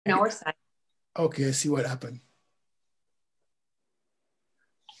on our side. Okay, see what happened.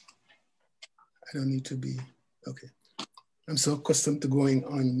 I don't need to be, okay. I'm so accustomed to going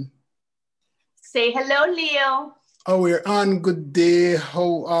on. Say hello, Leo. Oh, we're on. Good day.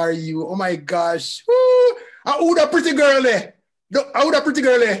 How are you? Oh my gosh. Woo! Who that pretty girl there? Who that pretty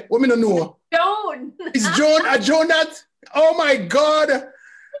girl there? What me don't know? Joan. Is Joan a Joan that? Oh my God.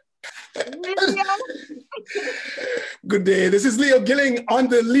 Good day. This is Leo Gilling on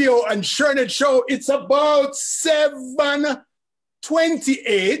the Leo and Shirnett show. It's about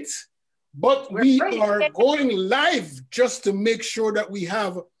 7:28, but we are going live just to make sure that we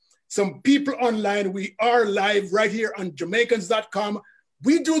have some people online. We are live right here on Jamaicans.com.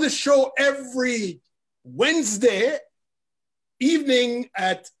 We do the show every Wednesday evening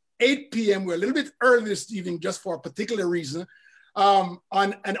at 8 p.m. We're a little bit early this evening just for a particular reason. On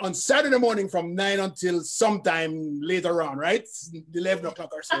Saturday morning from 9 until sometime later on, right? 11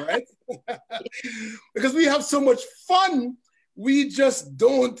 o'clock or so, right? Because we have so much fun. We just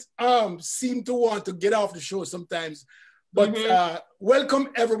don't seem to want to get off the show sometimes. But welcome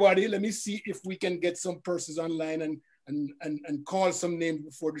everybody. Let me see if we can get some persons online and call some names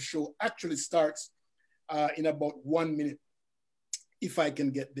before the show actually starts in about 1 minute. If I can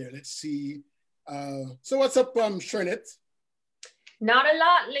get there. Let's see. So what's up, Shirnett? Not a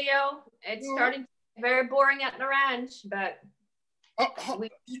lot, Leo. It's starting to be very boring at the ranch, but we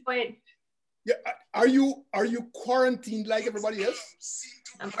enjoy it. Yeah, are you quarantined like everybody else?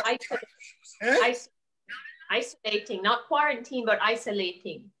 I'm isolating, not quarantine, but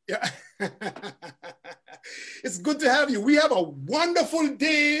isolating. Yeah, it's good to have you. We have a wonderful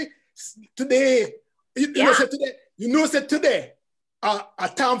day today. You know, today, a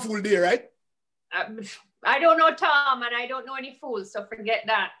tomful day, right? I don't know Tom, and I don't know any fools, so forget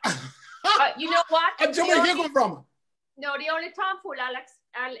that. But you know what? Jamaica you come from? No, the only tomfool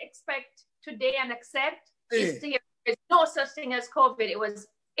I'll expect today and accept is to hear there's no such thing as COVID. It was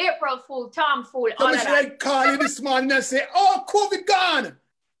April Fool, Tom Fool, all of that. I call you this morning and say, oh, COVID gone.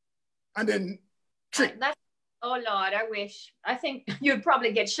 And then trick. Oh, Lord, I wish. I think you'd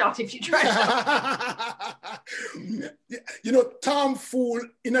probably get shot if you tried that. You know, Tom Fool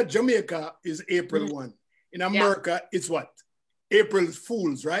in Jamaica is April 1. In America, it's what? April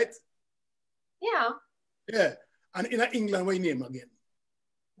Fools, right? Yeah. Yeah. And in England, what name again?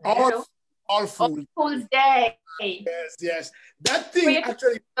 All Fools. All Fools Day. Yes. That thing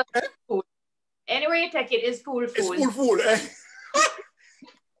actually... Anyway you take it, is Fool. It's Fool.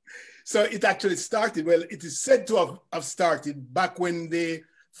 So it actually started, well, it is said to have started back when they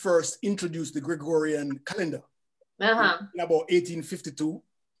first introduced the Gregorian calendar in about 1852,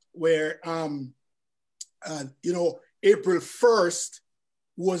 where, you know, April 1st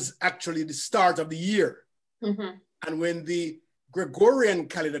was actually the start of the year. And when the Gregorian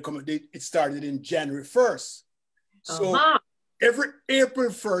calendar came, it started in January 1st. So every April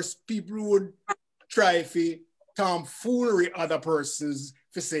 1st, people would try to tomfoolery other persons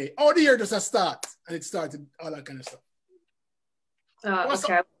to say, oh, the year just a start. And it started all that kind of stuff.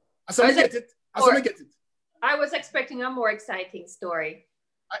 Okay. I get it. I was expecting a more exciting story.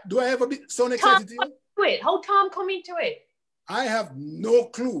 Do I have a bit so excited to you? How Tom come into it? I have no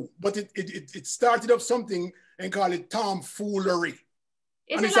clue, but it started up something and call it tomfoolery.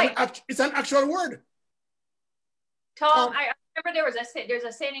 It's an actual word. Tom, I remember there's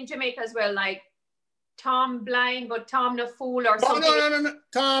a saying in Jamaica as well, like Tom blind, but Tom the fool or something. No.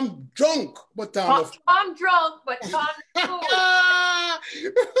 Tom drunk, but Tom drunk, but Tom the fool.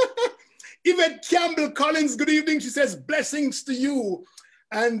 Yvette Campbell Collins, good evening. She says, blessings to you.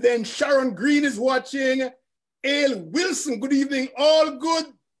 And then Sharon Green is watching. Ale Wilson, good evening. All good.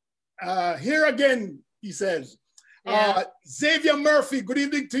 Here again, he says. Yeah. Xavier Murphy, good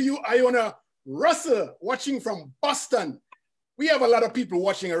evening to you. Iona Russell, watching from Boston. We have a lot of people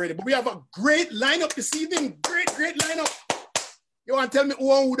watching already, but we have a great lineup this evening. Great lineup. You want to tell me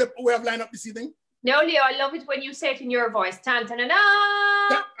who we have lined up this evening? No, Leo, I love it when you say it in your voice. Tan-tan-na-na!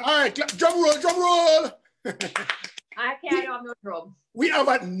 All right, drum roll. I don't have no drum. We have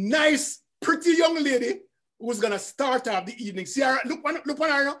a nice, pretty young lady who's going to start off the evening. See her, look on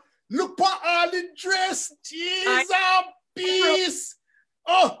her now. Look at all the dress. Jesus, peace.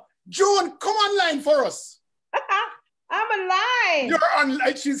 Oh, Joan, come online for us. I'm online. You're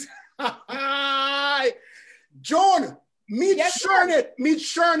online. She's Joan, meet Shirnett.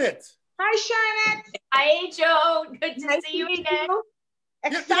 Hi, Shirnett. Hi, Joan. Good to see you again.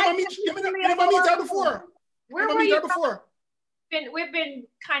 You never meet her before. Where were you before? We've been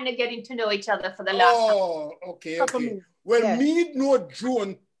kind of getting to know each other for the last okay. Well, me know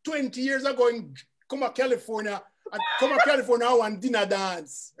Joan 20 years ago in California and come to California and dinner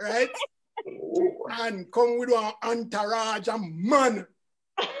dance, right? And come with one entourage and man.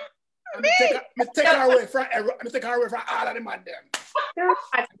 And me take her away from all of them and them.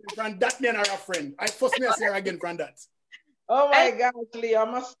 From that man or a friend. I first me say her again from that. Oh my gosh, Leo,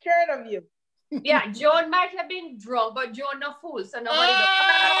 I'm scared of you. Yeah, Joan might have been drunk, but Joan no fool, so nobody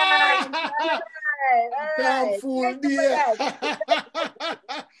Damn fool, dear.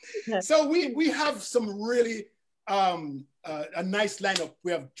 So we have some really a nice lineup.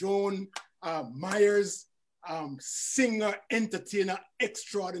 We have Joan Myers, singer, entertainer,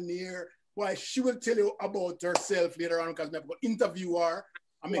 extraordinaire. Why, she will tell you about herself later on because I'm going to interview her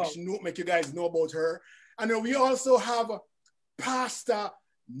and make you guys know about her. And then we also have Pastor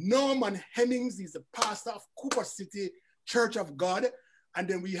Norman Hemmings. He's the pastor of Cooper City Church of God. And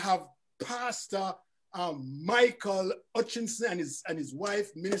then we have Pastor Michael Hutchinson and his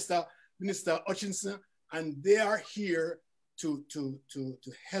wife, Minister Hutchinson, and they are here to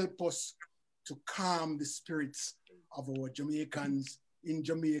help us to calm the spirits of our Jamaicans in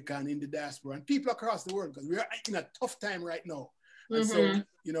Jamaica and in the diaspora and people across the world, because we are in a tough time right now. And so,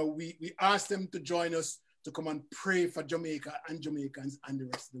 you know, we asked them to join us to come and pray for Jamaica and Jamaicans and the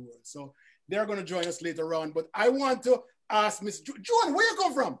rest of the world. So they're going to join us later on. But I want to ask Miss Joan, where you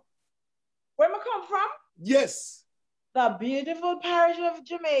come from? Where I come from? Yes. The beautiful parish of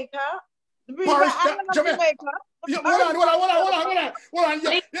Jamaica. The Parish beautiful island of Jamaica. Hold on.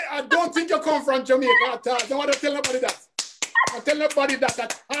 I don't think you come from Jamaica at all. I don't want to tell nobody that. I tell nobody that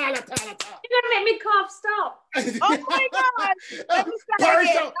at all. You're gonna make me cough. Stop. Oh my God!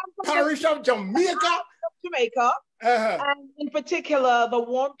 Parish of Jamaica. Jamaica, and in particular, the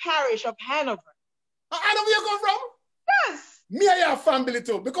warm parish of Hanover. Hanover, you come from? Yes. Me and your family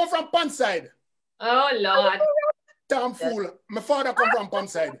too. We come from Panside. Oh Lord. Damn fool. My father come from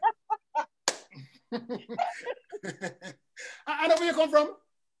Panside. Hanover, you come from?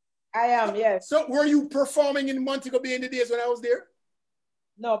 I am, yes. So were you performing in Montego Bay in the days when I was there?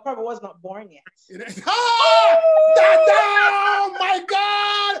 No, probably was not born yet. Oh my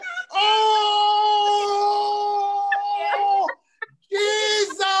God! Oh!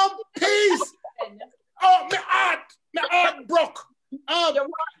 Jesus, peace! Oh, my heart broke. Your heart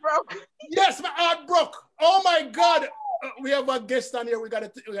broke? Yes, my heart broke. Oh my God! We have a guest on here. We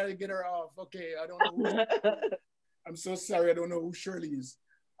gotta get her off. Okay, I don't know who. I'm so sorry. I don't know who Shirley is.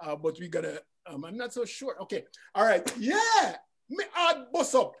 But we gotta. I'm not so sure. Okay. All right. Yeah. My heart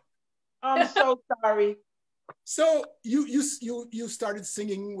bust up. I'm so sorry. So you started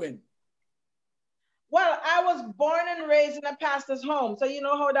singing when? Well, I was born and raised in a pastor's home, so you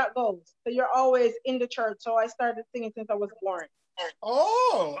know how that goes. So you're always in the church. So I started singing since I was born.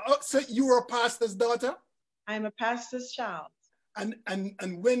 Oh, so you were a pastor's daughter? I'm a pastor's child. And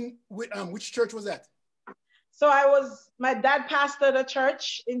when which church was that? So my dad pastored a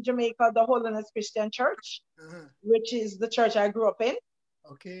church in Jamaica, the Holiness Christian Church, which is the church I grew up in.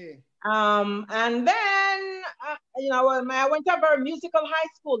 Okay. And then, I went to a very musical high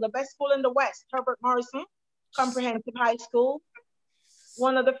school, the best school in the West, Herbert Morrison Comprehensive High School.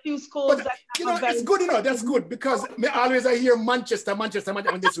 One of the few schools that it's good, that's good, because I hear Manchester, and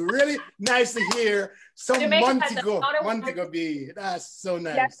it's really nice to hear some Montego Bay. That's so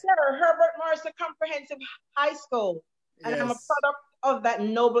nice. Yes, sir. Herbert Morrison Comprehensive High School. And I'm a product of that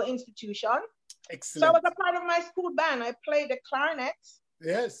noble institution. Excellent. So I was a part of my school band. I played the clarinet.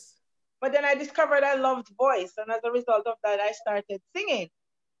 Yes. But then I discovered I loved voice. And as a result of that, I started singing.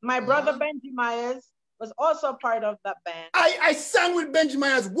 My brother, Benji Myers, was also a part of that band. I sang with Benji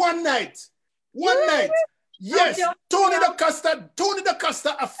Myers one night. Yes. Tony the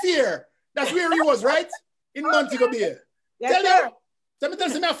Costa Affair. That's where he was, right? In Montego Bay. Yes, sir. Tell me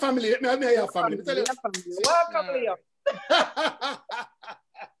my family. My family. Welcome, Leo.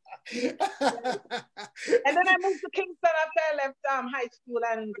 And then I moved to Kingston after I left high school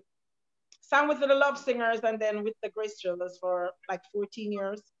and sang with the Love Singers and then with the Grace Drillers for like 14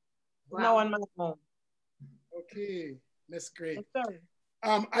 years. Wow. Now on my own. Okay, that's great. Yes, sir.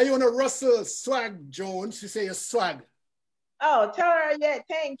 Iona Russell swag Jones. She say a swag. Oh, tell her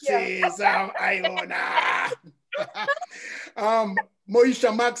thank you. Jeez, Iona.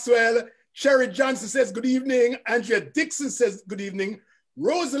 Moisha Maxwell. Sherry Johnson says good evening. Andrea Dixon says good evening.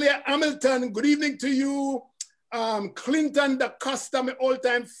 Rosalie Hamilton, good evening to you. Clinton Da Costa, my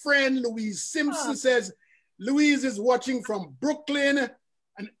all-time friend. Louise Simpson says Louise is watching from Brooklyn.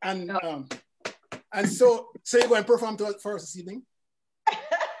 And so you're going to perform for us this evening?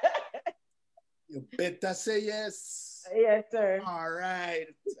 You better say yes. Yes, sir. All right.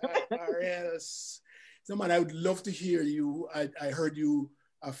 Or else. So man, I would love to hear you. I heard you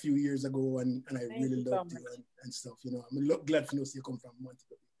a few years ago, and I really loved you and stuff. You know, I'm glad to know you come from Montego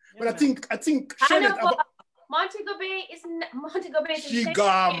Bay. But I think Shirnett, Montego Bay is Montego Bay. She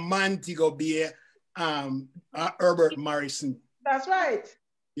got Montego Bay, Herbert Morrison. That's right.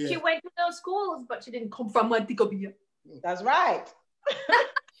 Yeah. She went to those schools, but she didn't come from Montego Bay. That's right.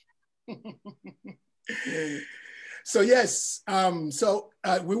 So yes,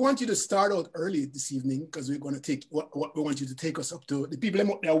 we want you to start out early this evening because we're going to take what we want you to take us up to. The people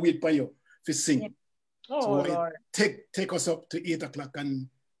out there wait for you to sing. Yeah. Oh, so Lord. Take us up to 8 o'clock and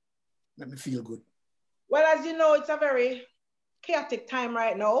let me feel good. Well, as you know, it's a very chaotic time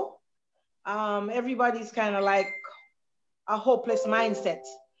right now. Everybody's kind of like a hopeless mindset.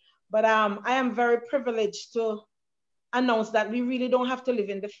 But I am very privileged to announce that we really don't have to live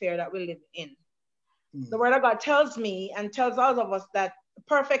in the fear that we live in. The word of God tells me and tells all of us that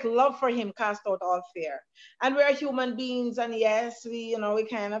perfect love for him casts out all fear. And we're human beings, and yes, we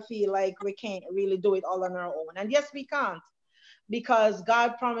kind of feel like we can't really do it all on our own. And yes, we can't, because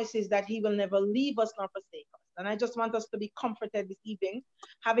God promises that he will never leave us nor forsake us. And I just want us to be comforted this evening,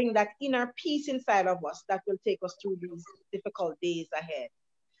 having that inner peace inside of us that will take us through these difficult days ahead.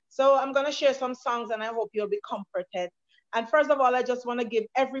 So I'm going to share some songs, and I hope you'll be comforted. And first of all, I just want to give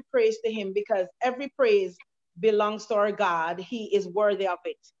every praise to him, because every praise belongs to our God. He is worthy of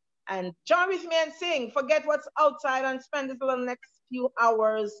it. And join with me and sing. Forget what's outside and spend this little next few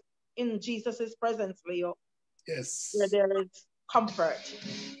hours in Jesus' presence, Leo. Yes. Where there is comfort.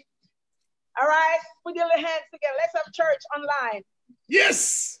 All right, put your hands together. Let's have church online.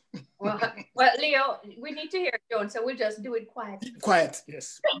 Yes. Well, Leo, we need to hear Joan, so we'll just do it quiet. Quiet,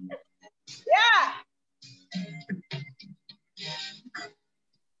 yes. Yeah.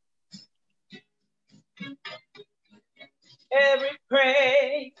 Every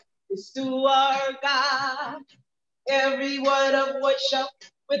praise is to our God. Every word of worship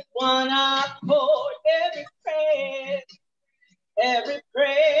with one accord. Every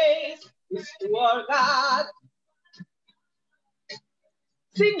praise is to our God.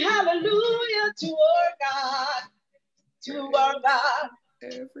 Sing hallelujah to our God. To our God.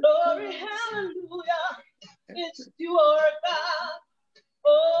 Glory, hallelujah. It's to our God.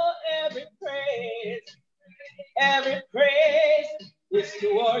 Oh, every praise is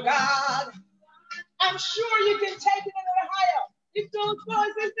to our God. I'm sure you can take it a little higher. Lift those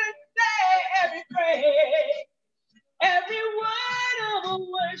voices and say every praise, every word of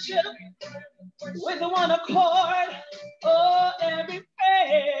worship with the one accord. Oh, every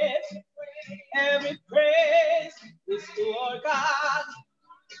praise is to our God.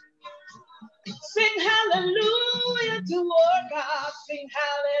 Sing hallelujah to our God. Sing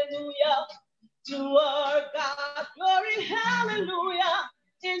hallelujah to our God. Glory, hallelujah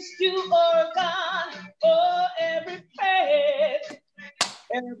is to our God. Oh, every praise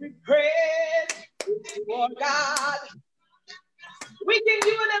is to our God. We can do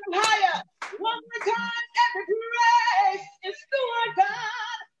it up higher. One more time. Every praise is to our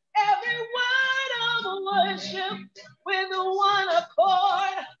God. Every word of worship with one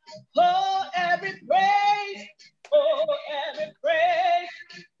accord. Oh, every praise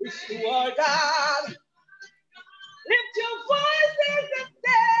is to our God. Lift your voices and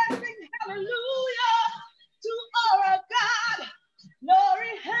sing hallelujah to our God.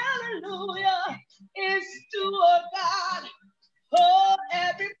 Glory, hallelujah is to our God. Oh,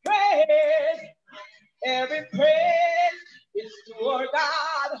 every praise is to our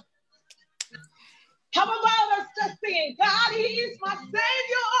God. How about us just singing, God, he is my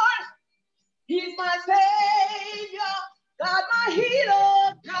Savior. He's my Savior. God, my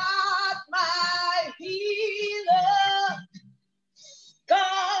healer. God, my healer.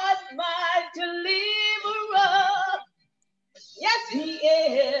 God, my deliverer. Yes, he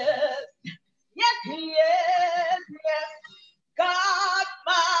is. Yes, he is. Yes. God,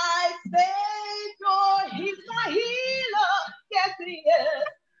 my Savior. He's my healer. Yes, he is.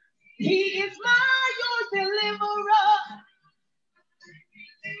 He is your deliverer.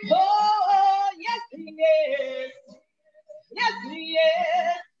 Oh, yes, he is. Yes, he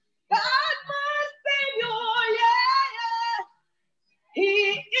is. God, my Savior, yeah. He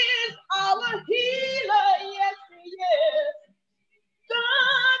is our healer. Yes, he is.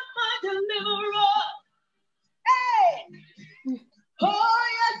 God, my deliverer. Hey. Oh,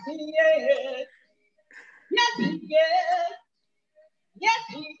 yes, he is. Yes, he is. Yes,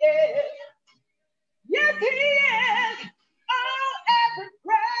 he is. Yes, he is. Oh, every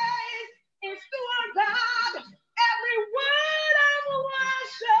praise is to our God. Every word of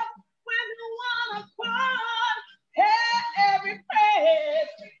worship with one accord. Hey, every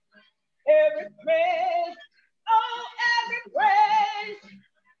praise. Oh, every praise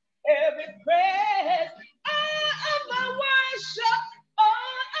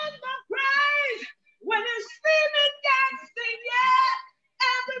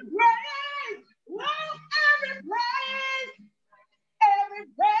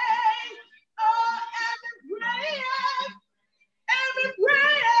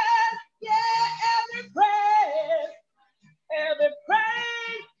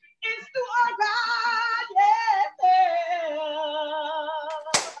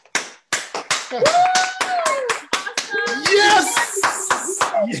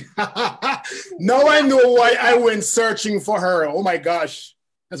Now I know why I went searching for her. Oh my gosh.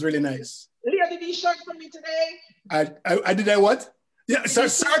 That's really nice. Leo, did he search for me today? I did I what? Yeah, so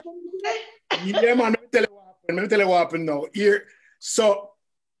search. Yeah, man. Let me tell you what happened now. Here, so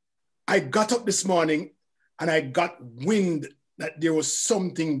I got up this morning and I got wind that there was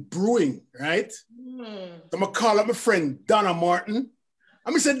something brewing, right? So I'm gonna call up my friend Donna Martin.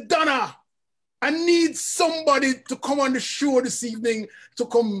 I'm gonna say, Donna, I need somebody to come on the show this evening to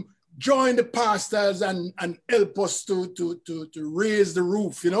come join the pastors and help us to raise the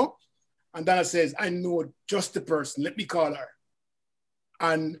roof, you know? And Donna says, I know just the person. Let me call her.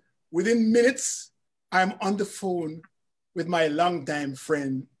 And within minutes, I'm on the phone with my longtime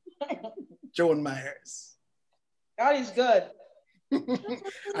friend, Joan Myers. God is good.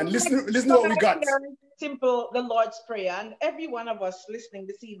 And listen to what we got. Simple, the Lord's Prayer. And every one of us listening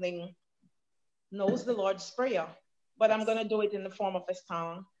this evening knows the Lord's Prayer. But I'm going to do it in the form of a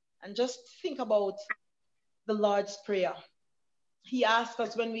song. And just think about the Lord's Prayer. He asked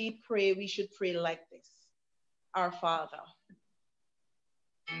us when we pray, we should pray like this. Our Father.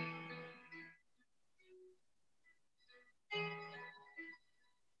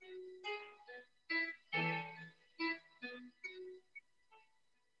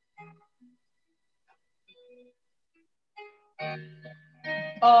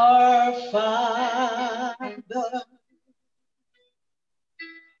 Our Father,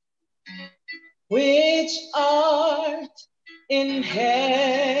 which art in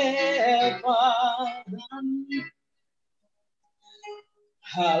heaven,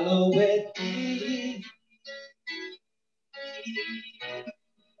 hallowed be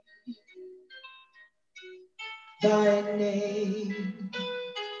thy name.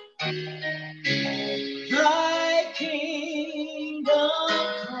 Thy kingdom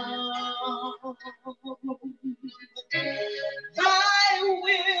come, thy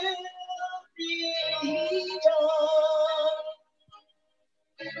will be done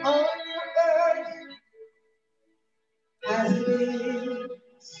on earth as it is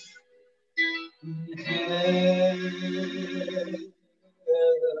in heaven.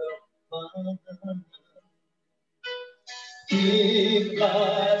 Give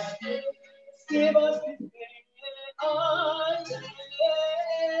us this day our daily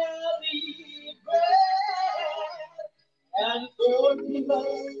bread, and forgive us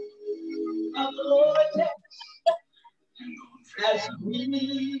our debts as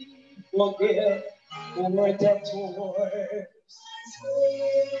we forgive our debtors.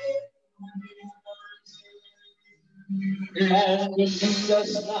 And lead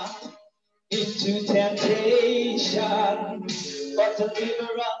us not into temptation, but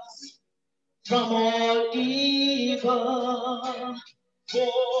deliver us from all evil.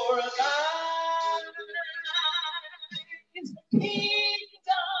 For thine is the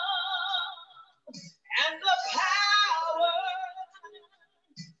kingdom and the power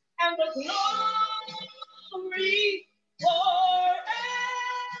and the glory forever.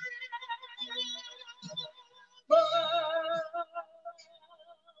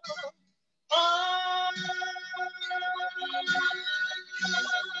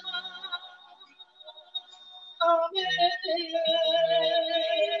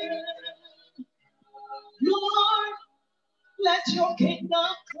 Lord, let your kingdom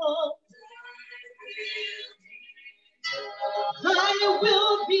come. Thy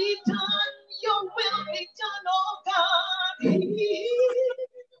will be done, your will be done, oh God, here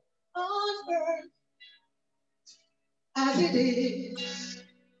on earth as it is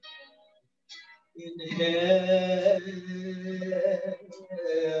in heaven.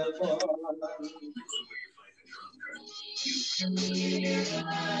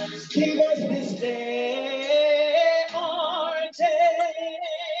 Give us this day our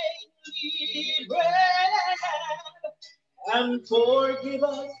daily bread, and forgive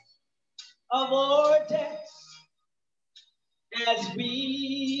us of our debts as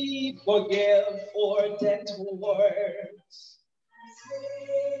we forgive our debtors.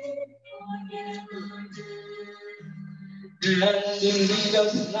 And lead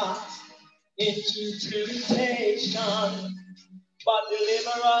us not into temptation, but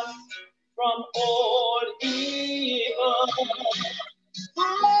deliver us from all evil. For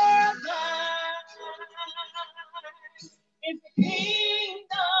thine is the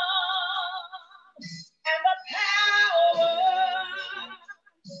kingdom and the power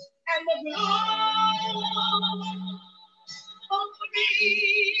and the glory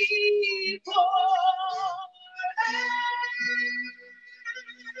forever.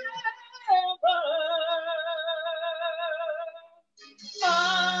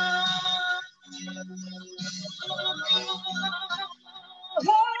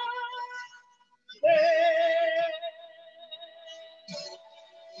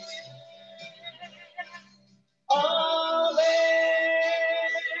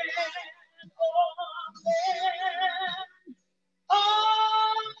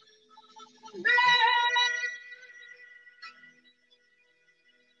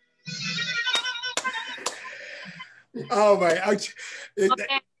 Oh my!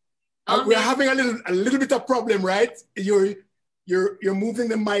 We're having a little bit of problem, right? You're moving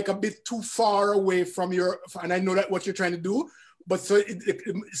the mic a bit too far away from your, and I know that what you're trying to do, but so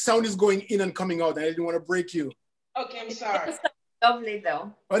sound is going in and coming out. And I didn't want to break you. Okay, I'm sorry. Lovely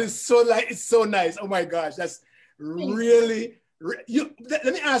though. But it's so nice. Oh my gosh, that's really. Let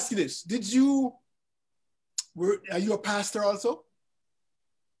me ask you this: are you a pastor also?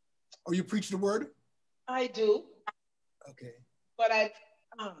 Or you preach the word? I do. Okay. But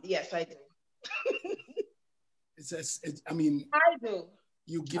yes, I do. I mean, I do.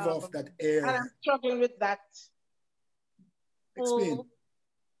 You give off that air. And I'm struggling with that. Explain.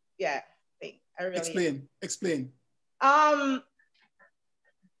 Yeah, I really Explain. I've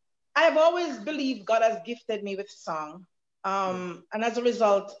always believed God has gifted me with song. And as a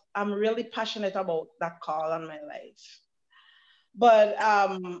result, I'm really passionate about that call on my life. But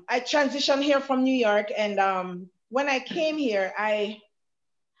I transitioned here from New York, and when I came here, I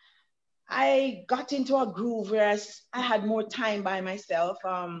got into a groove where I had more time by myself,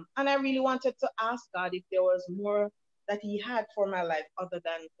 and I really wanted to ask God if there was more that He had for my life other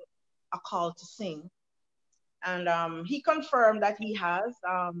than a call to sing. And He confirmed that He has.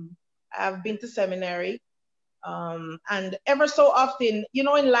 I've been to seminary, and ever so often,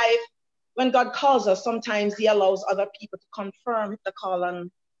 in life, when God calls us, sometimes He allows other people to confirm the call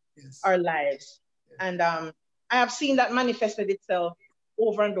on our lives. Yes. And I have seen that manifested itself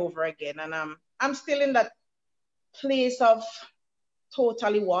over and over again. And I'm still in that place of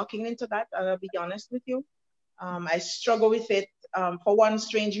totally walking into that, and I'll be honest with you. I struggle with it. For one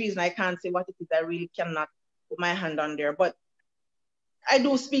strange reason, I can't say what it is. I really cannot put my hand on there. But I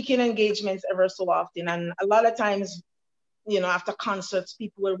do speaking engagements ever so often. And a lot of times, after concerts,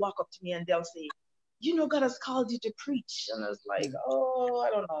 people will walk up to me and they'll say, God has called you to preach. And I was like, I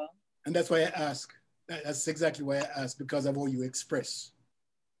don't know. And that's why I ask. That's exactly why I ask, because of how you express.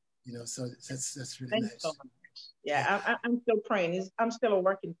 So that's really Thanks nice. so much. Yeah, I'm still praying. I'm still a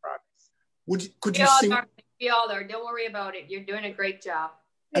work in progress. Could you sing? We all are. Don't worry about it. You're doing a great job.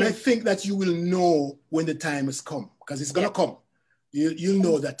 And I think that you will know when the time has come, because it's going to come. You'll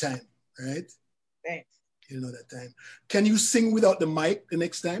know that time, right? Thanks. You'll know that time. Can you sing without the mic the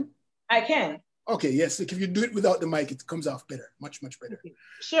next time? I can. Okay, yes. If you do it without the mic, it comes off better, much, much better. Okay.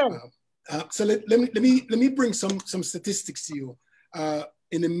 Sure. So let me bring some statistics to you.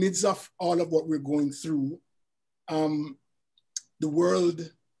 In the midst of all of what we're going through, the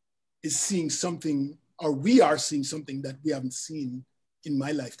world is seeing something, or we are seeing something that we haven't seen in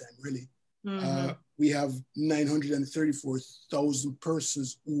my lifetime, really. Mm-hmm. We have 934,000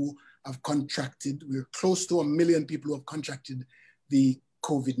 persons who have contracted. We're close to 1 million people who have contracted the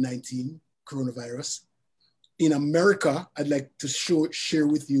COVID-19 coronavirus. In America, I'd like to share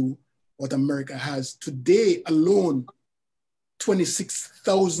with you what America has. Today alone,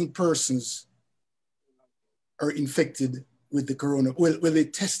 26,000 persons are infected with the corona. Well, they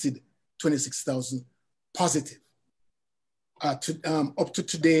tested 26,000 positive. Up to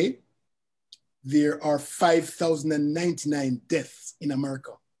today, there are 5,099 deaths in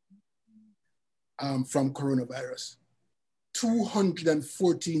America from coronavirus.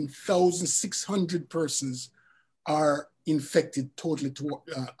 214,600 persons are infected totally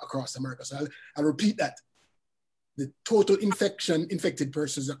across America. So I'll repeat that. The total infected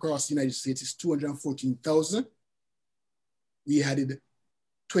persons across the United States is 214,000. We added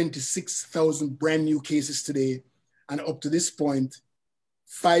 26,000 brand new cases today. And up to this point,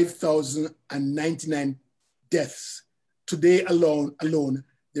 5,099 deaths. Today alone,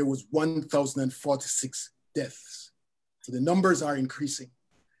 there was 1,046 deaths. So the numbers are increasing.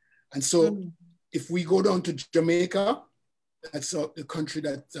 And so if we go down to Jamaica, that's the country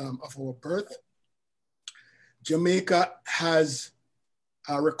that of our birth, Jamaica has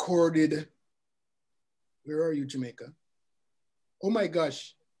recorded, where are you, Jamaica? Oh my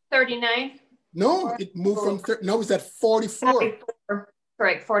gosh. 39? No, it moved from, now it's at 44. 44.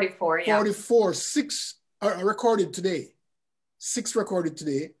 Correct, 44, yeah. 44, 6 are recorded today. 6 recorded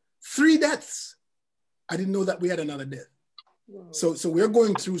today, 3 deaths. I didn't know that we had another death. So we're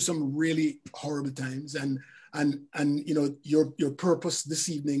going through some really horrible times, and your purpose this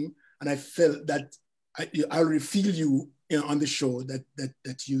evening, and I felt that I already feel you on the show that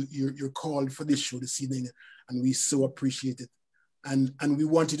you're called for this show this evening, and we so appreciate it, and we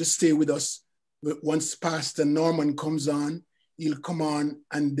want you to stay with us. Once Pastor Norman comes on, he'll come on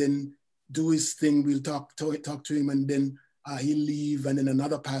and then do his thing. We'll talk to him, and then he'll leave, and then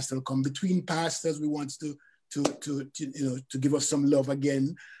another pastor will come. Between pastors, we want to give us some love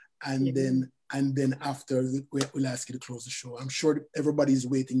again, and then And then after, we'll ask you to close the show. I'm sure everybody's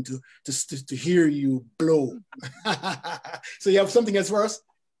waiting to hear you blow. So you have something else for us?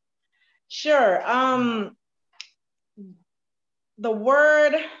 Sure. The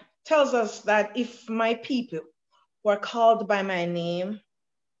word tells us that if my people who are called by my name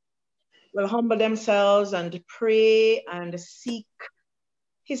will humble themselves and pray and seek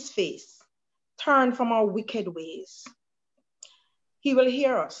his face, turn from our wicked ways, he will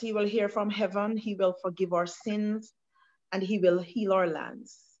hear us. He will hear from heaven. He will forgive our sins and he will heal our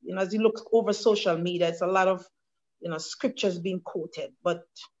lands. You know, as you look over social media, it's a lot of, scriptures being quoted, but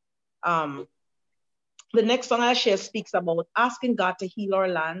the next song I share speaks about asking God to heal our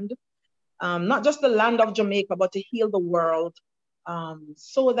land, not just the land of Jamaica, but to heal the world,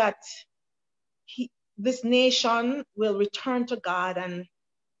 so that this nation will return to God and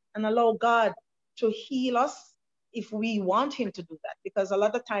allow God to heal us if we want him to do that. Because a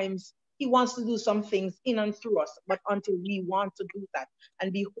lot of times he wants to do some things in and through us, but until we want to do that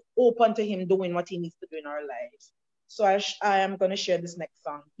and be open to him doing what he needs to do in our lives. So I am going to share this next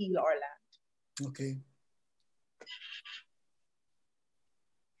song, Heal Our Land. Okay.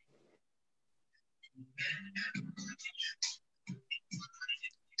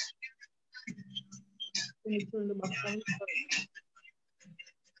 Can you turn the back on?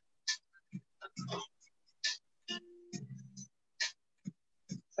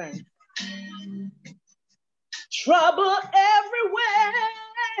 Thanks. Trouble everywhere.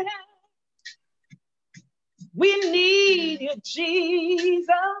 We need you, Jesus.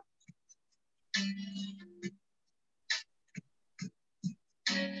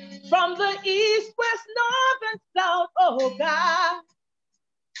 From the east, west, north, and south, oh God.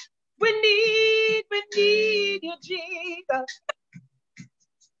 We need you, Jesus.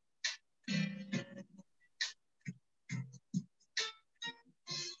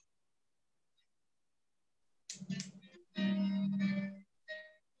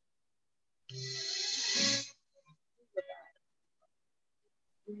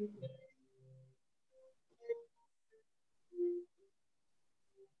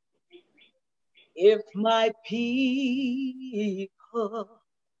 If my people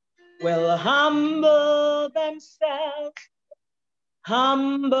will humble themselves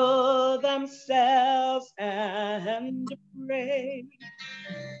and pray,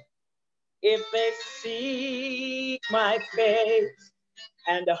 if they seek my face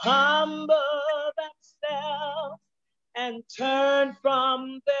and humble themselves and turn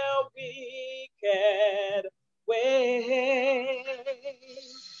from their wicked ways,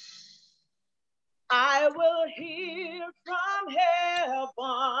 I will hear from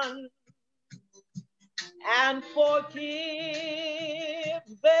heaven and forgive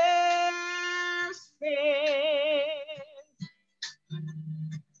their sins.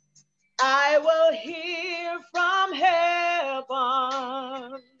 I will hear from heaven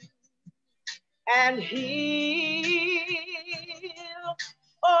and heal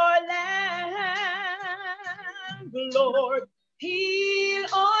our land, Lord, heal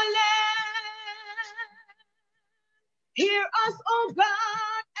our land. Hear us, oh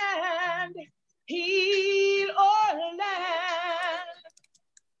God, and heal our land.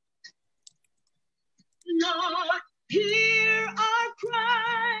 Lord, hear our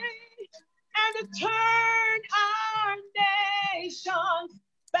cry and turn our nations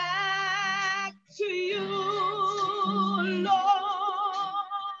back to you, Lord.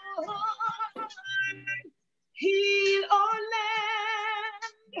 Heal our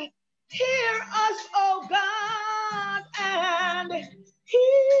land. Hear us, oh God, and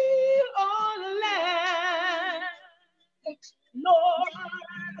heal our land. Lord,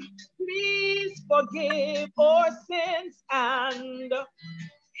 please forgive our sins and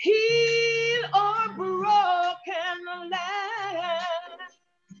heal our broken land.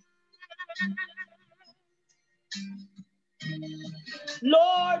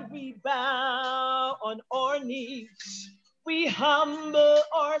 Lord, we bow on our knees. We humble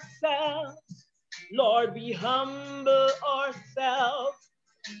ourselves. Lord, we humble ourselves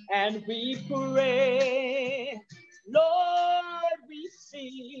and we pray. Lord, we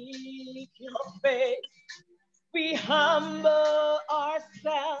seek your face. We humble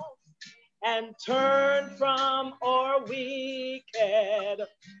ourselves and turn from our wicked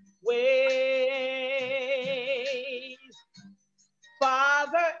ways.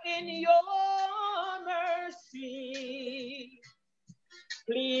 Father, in your mercy,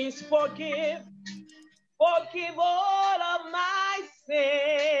 please forgive all of my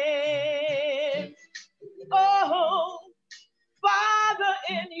sins. Oh, Father,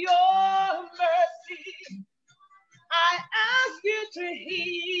 in your mercy, I ask you to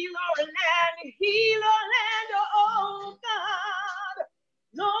heal our land,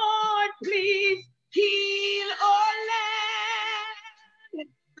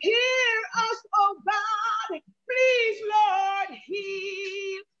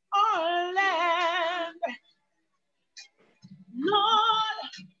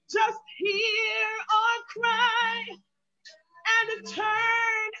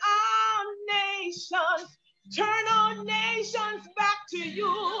 to you,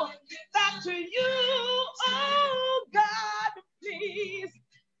 oh God, please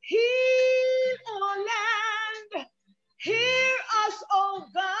heal our land. Hear us, oh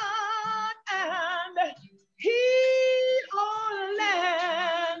God, and heal our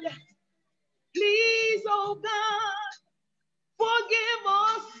land. Please, oh God, forgive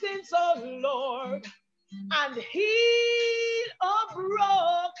us sins, oh Lord, and heal a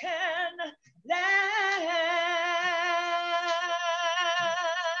broken land.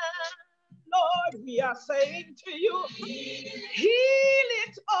 Lord, we are saying to you, heal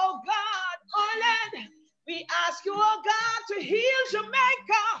it, oh God, our land. We ask you, oh God, to heal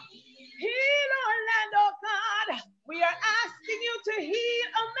Jamaica. Heal our land, oh God. We are asking you to heal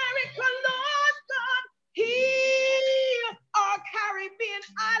America, Lord God. Heal our Caribbean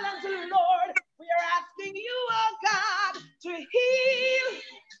islands, Lord. We are asking you, oh God, to heal,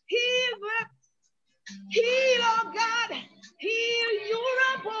 oh God. Heal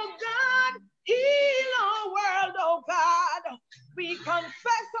Europe, oh God. Heal our world, oh God. We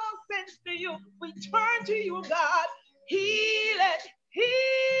confess our sins to you. We turn to you, God. Heal it,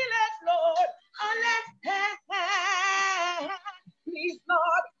 Lord. Please,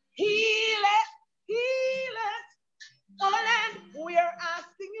 Lord, heal it. Oh, land, we are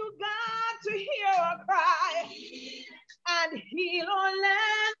asking you, God, to hear our cry and heal our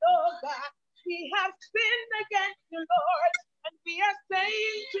land, oh God. We have sinned against you, Lord, and we are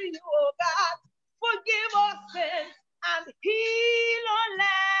saying to you, oh God, forgive our sins and heal our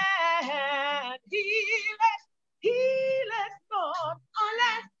land. Heal it, Lord, our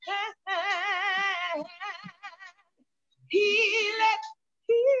land. Heal it,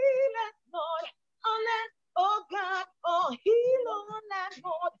 Lord, our land, oh God, oh, heal our land,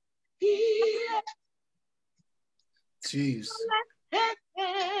 Lord, heal it. Jeez.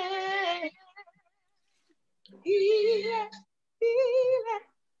 Heal it,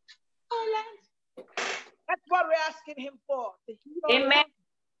 our land. That's what we're asking him for. Amen.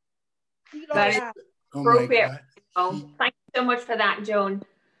 That is appropriate. Oh, thank you so much for that, Joan.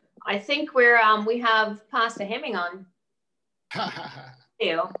 I think we have Pastor Hemming on.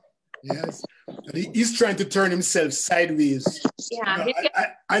 Yes, he's trying to turn himself sideways. Yeah,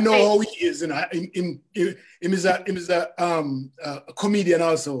 I know how he is, and him is a comedian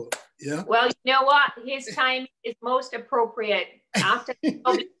also. Yeah. Well, you know what? His time is most appropriate. After the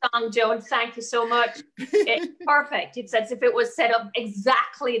public song, Joan, thank you so much. It's perfect. It's as if it was set up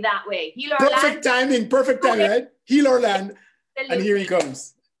exactly that way. Heal our perfect timing, right? Heal our land. Absolutely. And here he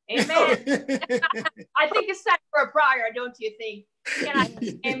comes. Amen. I think it's time for a prayer, don't you think? Yeah.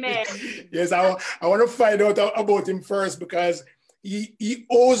 Amen. Yes, I want to find out about him first, because he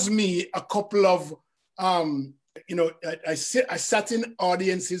owes me a couple of I sat in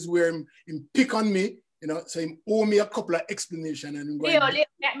audiences where he pick on me, so he owe me a couple of explanations. And Leo,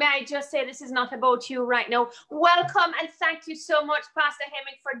 may I just say, this is not about you right now. Welcome and thank you so much, Pastor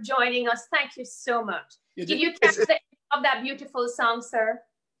Hemming, for joining us. Thank you so much. Did you catch the end of that beautiful song, sir?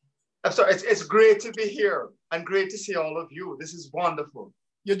 I'm sorry. It's great to be here and great to see all of you. This is wonderful.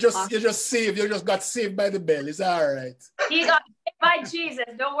 You just saved. You just got saved by the bell. It's all right. He got saved by Jesus.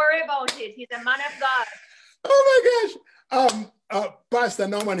 Don't worry about it. He's a man of God. Oh my gosh. Pastor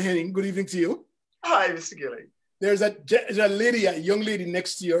Norman Hemmings, good evening to you. Hi, Mr. Gilly. There's a young lady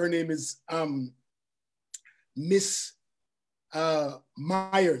next to you. Her name is Miss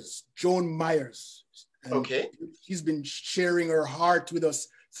Myers, Joan Myers. And okay. She's been sharing her heart with us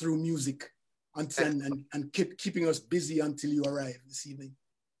through music and keeping us busy until you arrive this evening.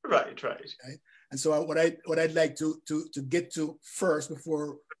 Right. And so what I'd like to get to first,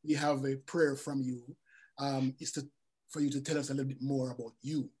 before we have a prayer from you, is for you to tell us a little bit more about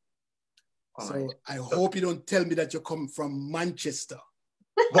you. All so right. I hope you don't tell me that you come from Manchester.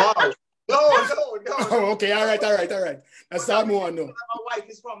 Wow. No. Oh, okay, all right. That's all I want to know. My wife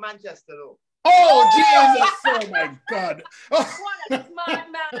is from Manchester, though. Oh, Jesus! Oh, my God. Oh. What a smart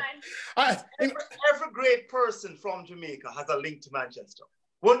man. Every great person from Jamaica has a link to Manchester.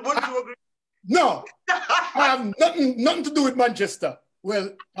 Wouldn't you agree? No. I have nothing to do with Manchester.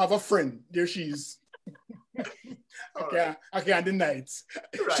 Well, I have a friend. There she is. I can't deny it.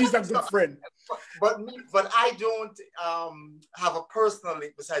 Right. She's a good friend. But I don't have a personal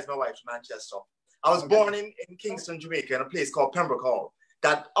link besides my wife to Manchester. I was born in Kingston, Jamaica, in a place called Pembroke Hall,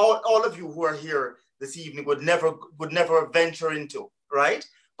 that all of you who are here this evening would never venture into, right?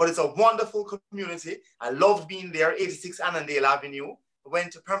 But it's a wonderful community. I loved being there, 86 Annandale Avenue.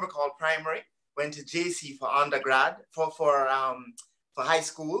 Went to Pembroke Hall Primary, went to JC for undergrad, for high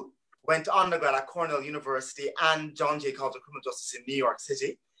school, went to undergrad at Cornell University and John Jay College of Criminal Justice in New York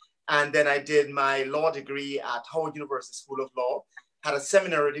City. And then I did my law degree at Howard University School of Law. had a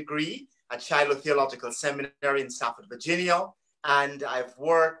seminary degree at Shiloh Theological Seminary in Stafford, Virginia. And I've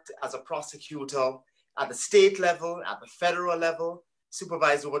worked as a prosecutor at the state level, at the federal level,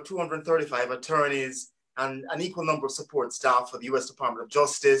 supervised over 235 attorneys and an equal number of support staff for the U.S. Department of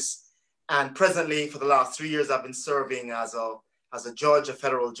Justice. And presently, for the last 3 years, I've been serving as a judge, a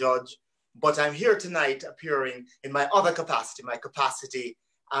federal judge. But I'm here tonight appearing in my other capacity, my capacity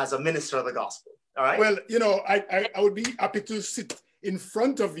as a minister of the gospel. All right? Well, you know, I would be happy to sit in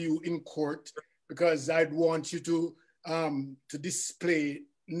front of you in court because I'd want you to display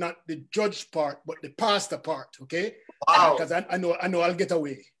not the judge part, but the pastor part, okay? Wow. Because I know I'll get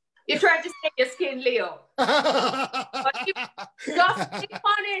away. You tried to save your skin, Leo. But you just be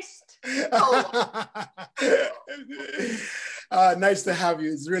punished. Oh. Nice to have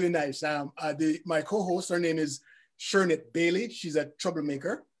you. It's really nice. My co-host, her name is Shirnett Bailey. She's a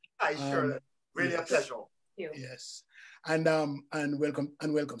troublemaker. Hi, Shirnett. Really a pleasure. Yes. And welcome.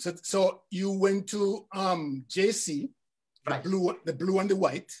 So you went to JC, right. the blue and the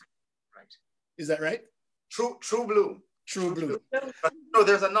white. Right. Is that right? True blue. True blue. But, no,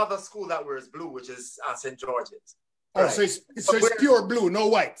 there's another school that wears blue, which is St. George's. Oh, right. so it's pure blue, no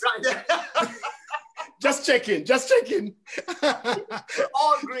white. Right. Just checking.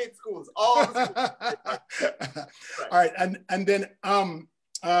 All great schools. All schools. Right. All right, and then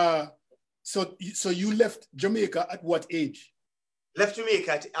so you left Jamaica at what age? Left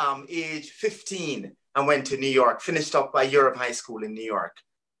Jamaica at age 15 and went to New York. Finished up a year of high school in New York.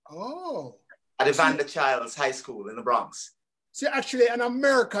 Oh. At Evander Childs High School in the Bronx. So you're actually an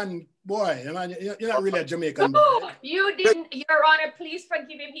American boy. You're not really a Jamaican boy. Oh, you didn't, Your Honor, please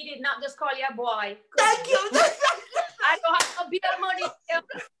forgive him. He did not just call you a boy. Thank you. I don't have no bill money.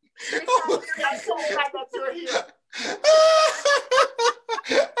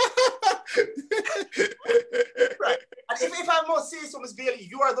 Right. And if I must say so, Ms. Bailey,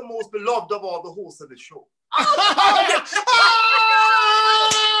 you are the most beloved of all the hosts of the show.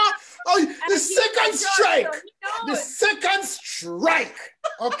 Oh, the second strike. The second strike.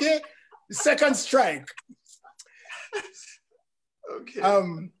 Okay? The second strike. Okay.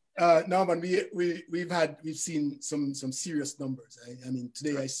 Norman, we've seen some serious numbers. I mean,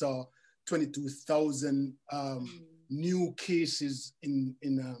 today I saw 22,000 new cases in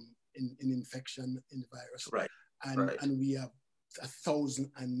infection in the virus. Right. And we have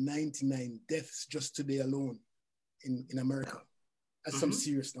 1,099 deaths just today alone in America. That's some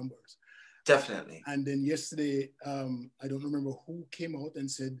serious numbers. Definitely. And then yesterday, I don't remember who came out and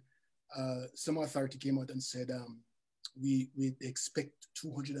said, some authority came out and said, we expect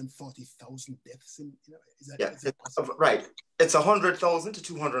 240,000 deaths. Is that possible? Right. It's 100,000 to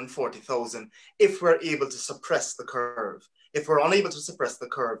 240,000 if we're able to suppress the curve. If we're unable to suppress the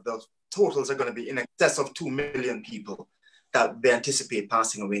curve, the totals are going to be in excess of 2 million people that they anticipate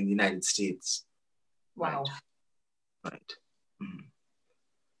passing away in the United States. Wow. Right. Mm-hmm.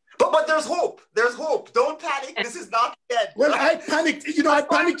 But there's hope. There's hope. Don't panic. This is not dead. Well, I panicked. I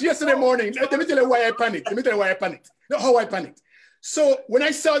panicked yesterday morning. Let me tell you why I panicked. How I panicked. So when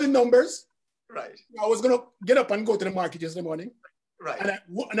I saw the numbers, right, I was going to get up and go to the market yesterday morning. Right.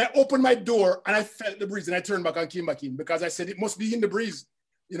 And I opened my door and I felt the breeze and I turned back and came back in because I said it must be in the breeze.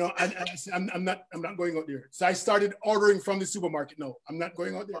 And I said, I'm not going out there. So I started ordering from the supermarket. No, I'm not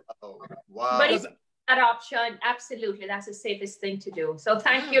going out there. Oh, wow. But that option, absolutely, that's the safest thing to do. So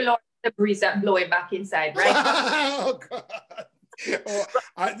thank you, Lord, for the breeze that blowing back inside, right? Oh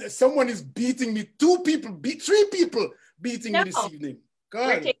God! Someone is beating me. 3 people beating me this evening. God.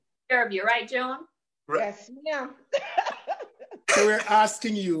 We're taking care of you, right, Joan? Yes, ma'am. So we're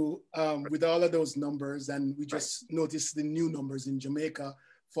asking you, with all of those numbers, and we just noticed the new numbers in Jamaica: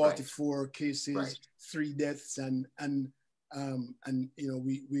 44 cases, 3 deaths, and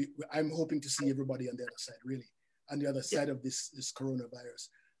I'm hoping to see everybody on the other side, really, on the other side of this coronavirus.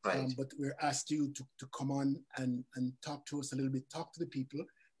 Right. But we're asked you to come on and talk to us a little bit, talk to the people,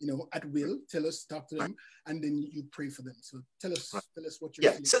 at will, talk to them, and then you pray for them. So tell us what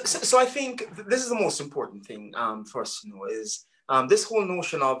you're feeling. So I think this is the most important thing for us to know is this whole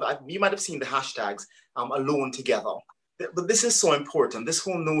notion of, you might have seen the hashtags, alone together. But this is so important, this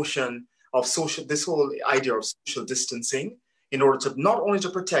whole notion of this whole idea of social distancing in order to not only to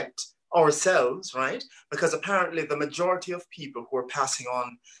protect ourselves, right? Because apparently the majority of people who are passing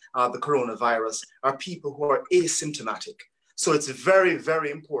on the coronavirus are people who are asymptomatic. So it's very,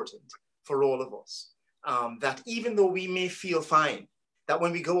 very important for all of us that even though we may feel fine, that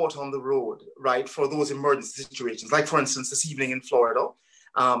when we go out on the road, right, for those emergency situations, like for instance, this evening in Florida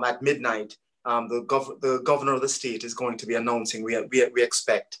at midnight, the governor of the state is going to be announcing, we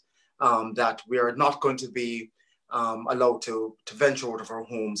expect that we are not going to be allowed to venture out of our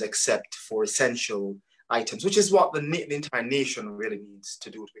homes except for essential items, which is what the entire nation really needs to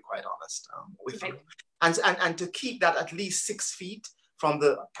do, to be quite honest with you. And to keep that at least 6 feet from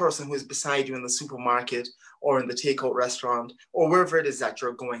the person who is beside you in the supermarket or in the takeout restaurant or wherever it is that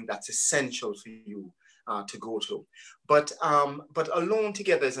you're going, that's essential for you to go to. But alone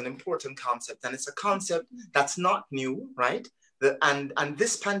together is an important concept, and it's a concept that's not new, right? And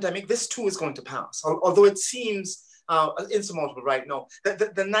this pandemic, this too is going to pass, although it seems insurmountable right now. The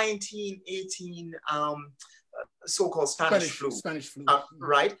 1918 so-called Spanish flu,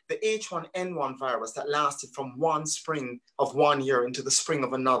 right? The H1N1 virus that lasted from one spring of one year into the spring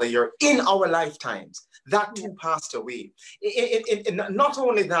of another year in our lifetimes, that too passed away. Not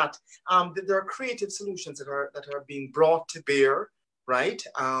only that, there are creative solutions that are being brought to bear, right,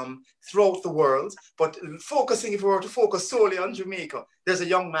 throughout the world. But focusing, if we were to focus solely on Jamaica, there's a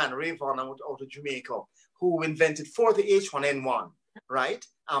young man, Rayvon, out of Jamaica, who invented for the H1N1, right?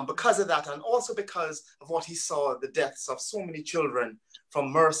 Because of that, and also because of what he saw, the deaths of so many children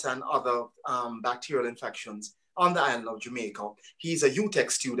from MRSA and other bacterial infections on the island of Jamaica. He's a UTech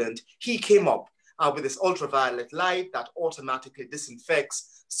student. He came up with this ultraviolet light that automatically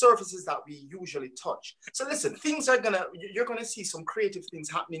disinfects surfaces that we usually touch. So listen, you're gonna see some creative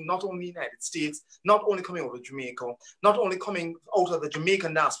things happening, not only in the United States, not only coming out of Jamaica, not only coming out of the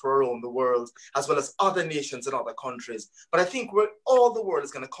Jamaican diaspora around the world, as well as other nations and other countries. But I think all the world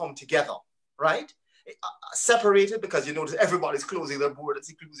is gonna come together, right? Separated, because you notice everybody's closing their borders,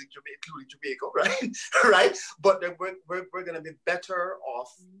 including Jamaica, right? Right? But we're going to be better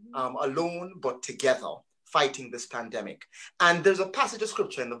off alone, but together, fighting this pandemic. And there's a passage of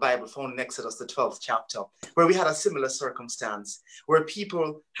scripture in the Bible found in Exodus, the 12th chapter, where we had a similar circumstance, where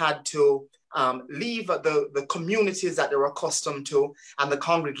people had to leave the communities that they were accustomed to and the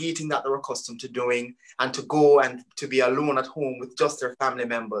congregating that they were accustomed to doing, and to go and to be alone at home with just their family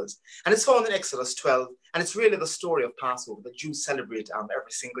members. And it's found in Exodus 12, and it's really the story of Passover that Jews celebrate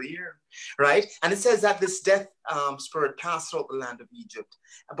every single year, right? And it says that this death spirit passed throughout the land of Egypt.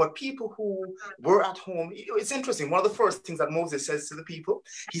 But people who were at home, it's interesting. One of the first things that Moses says to the people,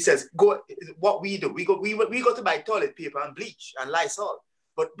 he says, "Go." What we do, we go to buy toilet paper and bleach and Lysol.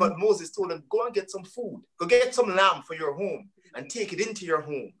 But Moses told them, go and get some food. Go get some lamb for your home and take it into your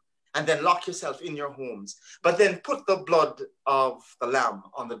home, and then lock yourself in your homes. But then put the blood of the lamb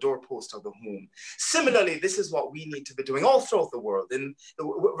on the doorpost of the home. Similarly, this is what we need to be doing all throughout the world. And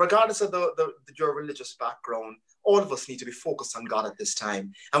regardless of your religious background, all of us need to be focused on God at this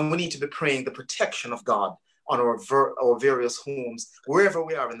time. And we need to be praying the protection of God on our various homes, wherever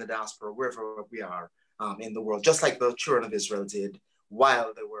we are in the diaspora, wherever we are in the world, just like the children of Israel did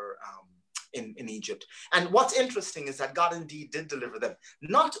while they were in Egypt. And what's interesting is that God indeed did deliver them.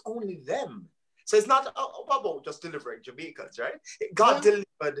 Not only them. So it's not about just delivering Jamaicans, right? God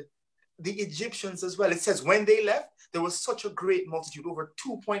delivered the Egyptians as well. It says when they left, there was such a great multitude, over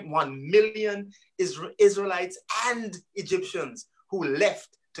 2.1 million Israelites and Egyptians who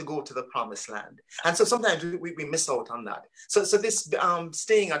left to go to the promised land. And so sometimes we miss out on that. So this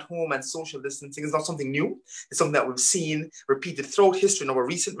staying at home and social distancing is not something new. It's something that we've seen repeated throughout history in our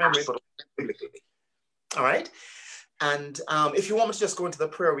recent memory, but biblically. All right? And if you want me to just go into the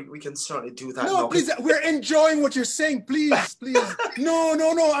prayer, we can certainly do that. No, please, we're enjoying what you're saying. Please.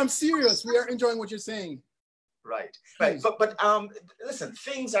 No, I'm serious. We are enjoying what you're saying. Right. But listen,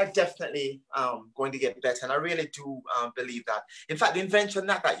 things are definitely going to get better, and I really do believe that. In fact, the invention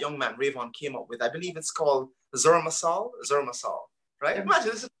that young man Rayvon came up with, I believe it's called Zermasol, right?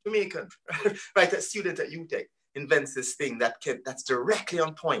 Imagine this is Jamaican, right? A student at UTech invents this thing that's directly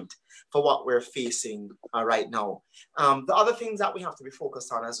on point for what we're facing right now. The other things that we have to be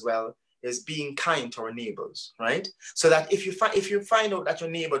focused on as well is being kind to our neighbors, right? So that if you find out that your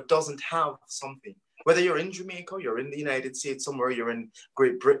neighbor doesn't have something, whether you're in Jamaica, you're in the United States somewhere, you're in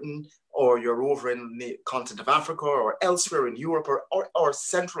Great Britain, or you're over in the continent of Africa, or elsewhere in Europe, or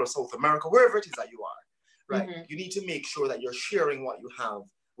Central or South America, wherever it is that you are, right? Mm-hmm. You need to make sure that you're sharing what you have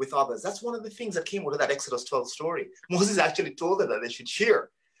with others. That's one of the things that came out of that Exodus 12 story. Moses actually told them that they should share.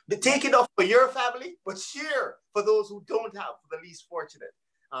 But take it off for your family, but share for those who don't have, for the least fortunate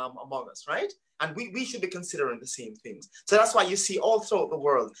among us, right? And we should be considering the same things. So that's why you see all throughout the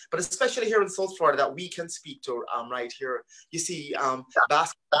world, but especially here in South Florida that we can speak to right here, you see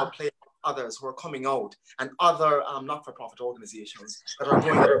basketball players, others who are coming out, and other not-for-profit organizations that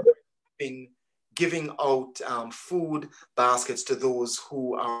are giving out food baskets to those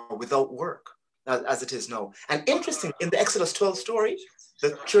who are without work, as it is now. And interesting, in the Exodus 12 story,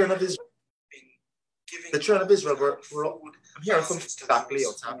 the children of Israel The children of Israel I'm hearing some feedback,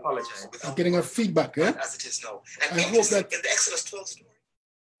 Leo, so I apologize. I'm getting a feedback, yeah? As it is now. And I hope that... in the Exodus 12 story.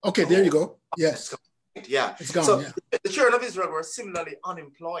 Okay, there you go. Yes. Yeah. It's gone, so yeah. The children of Israel were similarly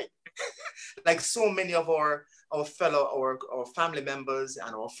unemployed. Like so many of our fellow or family members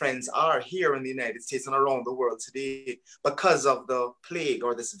and our friends are here in the United States and around the world today because of the plague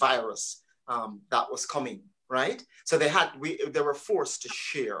or this virus that was coming, right? So they were forced to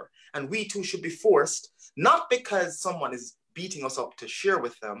share, and we too should be forced, not because someone is beating us up to share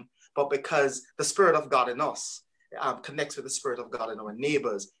with them, but because the Spirit of God in us connects with the Spirit of God in our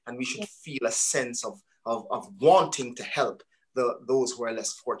neighbors, and we should feel a sense of wanting to help those who are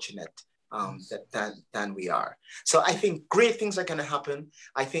less fortunate than we are. So I think great things are going to happen.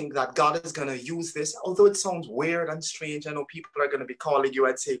 I think that God is going to use this, although it sounds weird and strange. I know people are going to be calling you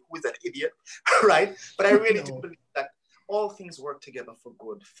and say, who is that idiot, right? But I really do believe that all things work together for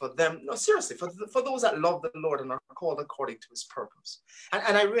good, for them, no, seriously, for those that love the Lord and are called according to his purpose.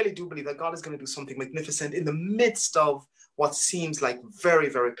 And I really do believe that God is going to do something magnificent in the midst of what seems like very,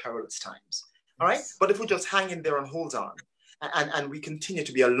 very perilous times. All right? But if we just hang in there and hold on, and we continue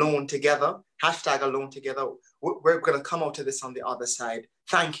to be alone together, #alone together, we're going to come out of this on the other side,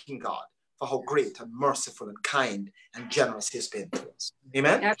 thanking God for how great and merciful and kind and generous he's been to us.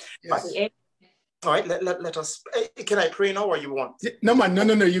 Amen? Yes. All right, let us, can I pray now or you want? No, man,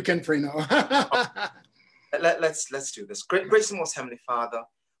 no, you can pray now. Let's do this. Gracious and most Heavenly Father,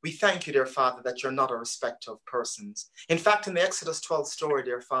 we thank you, dear Father, that you're not a respecter of persons. In fact, in the Exodus 12 story,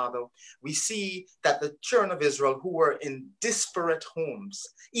 dear Father, we see that the children of Israel who were in disparate homes,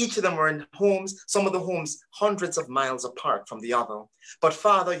 each of them were in homes, some of the homes hundreds of miles apart from the other. But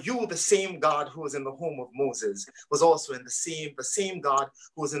Father, you, the same God who was in the home of Moses, was also in the same God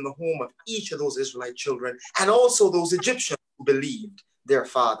who was in the home of each of those Israelite children, and also those Egyptians who believed, dear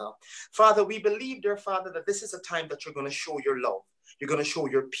Father. Father, we believe, dear Father, that this is a time that you're going to show your love. You're going to show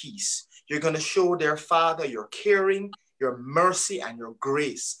your peace. You're going to show, dear Father, your caring, your mercy, and your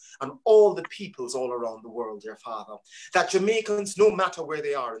grace on all the peoples all around the world, dear Father. That Jamaicans, no matter where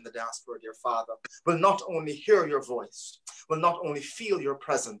they are in the diaspora, dear Father, will not only hear your voice, will not only feel your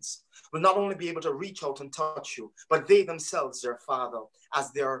presence, will not only be able to reach out and touch you, but they themselves, dear Father,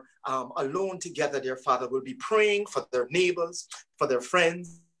 as they're alone together, dear Father, will be praying for their neighbors, for their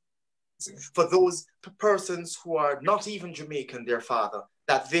friends, for those persons who are not even Jamaican, dear Father,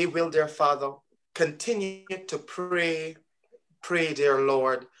 that they will, dear Father, continue to pray, dear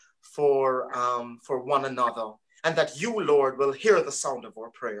Lord, for one another, and that you, Lord, will hear the sound of our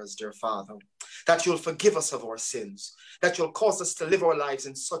prayers, dear Father, that you'll forgive us of our sins, that you'll cause us to live our lives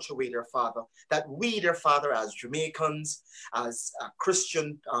in such a way, dear Father, that we, dear Father, as Jamaicans, as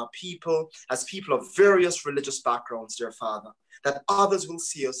Christian people, as people of various religious backgrounds, dear Father, that others will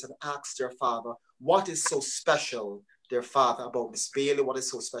see us and ask, dear Father, what is so special, dear Father, about Miss Bailey? What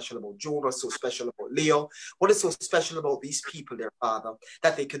is so special about Joan? What is so special about Leo? What is so special about these people, dear Father,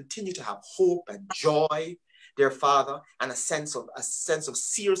 that they continue to have hope and joy, dear Father, and a sense of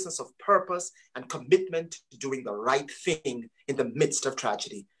seriousness of purpose and commitment to doing the right thing in the midst of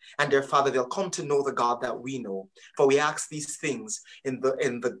tragedy. And dear Father, they'll come to know the God that we know. For we ask these things in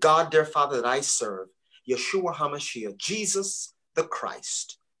the God, dear Father, that I serve, Yeshua HaMashiach, Jesus the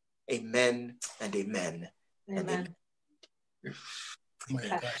Christ. Amen and amen. Amen. Oh my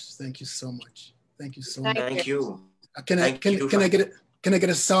gosh, thank you so much. Thank you so much. Thank you. Can I get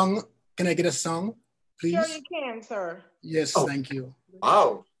a song? Can I get a song, please? Sure you can, sir. Yes, thank you.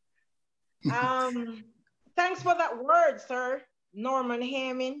 Wow. Thanks for that word, sir. Norman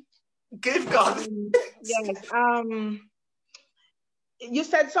Hemmings. Give God. Yes. You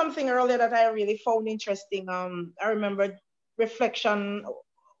said something earlier that I really found interesting. I remember reflection,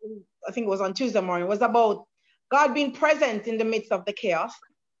 I think it was on Tuesday morning, was about God being present in the midst of the chaos.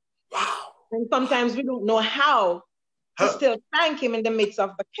 Wow. And sometimes we don't know how to still thank him in the midst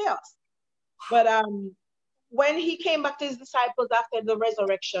of the chaos. But when he came back to his disciples after the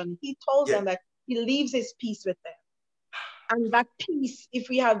resurrection, he told them that he leaves his peace with them. And that peace, if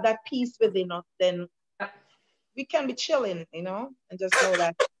we have that peace within us, then we can be chilling, and just know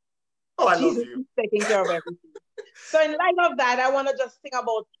that Jesus is taking care of everything. So in light of that, I want to just think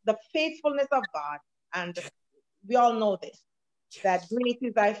about the faithfulness of God. And we all know this, that great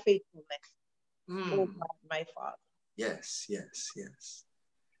is thy faithfulness, oh God, my Father. Yes, yes, yes.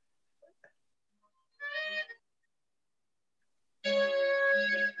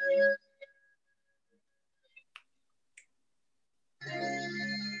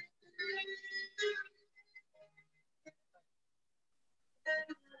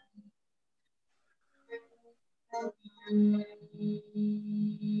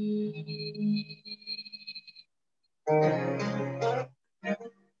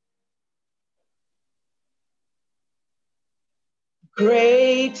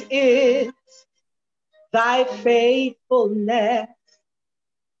 Great is thy faithfulness,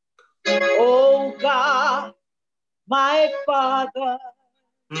 O God, my Father.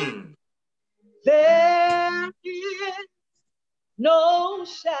 There is no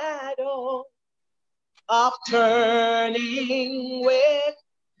shadow of turning with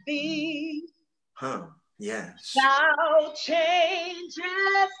thee. Yes. Thou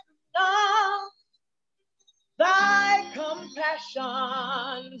changest not, thy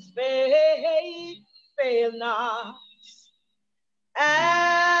compassions fail not.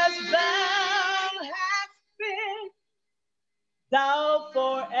 As thou hast been, thou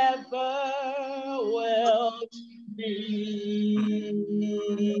forever wilt be.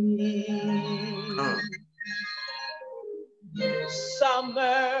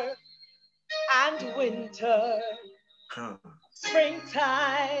 Summer and winter,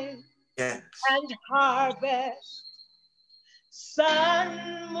 springtime and harvest,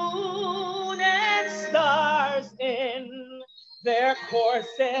 sun, moon, and stars in their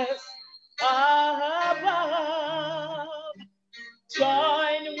courses above,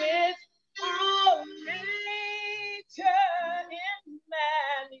 join with all nature in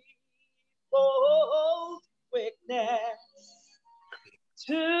manifold quickness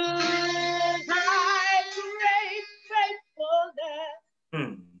to thy great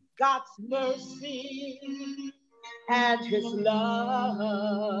faithfulness, God's mercy and his love.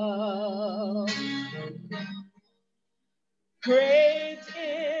 Great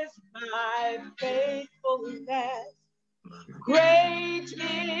is thy faithfulness. Great is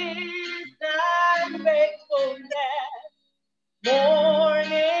thy faithfulness.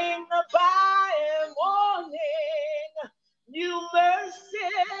 Morning by morning, new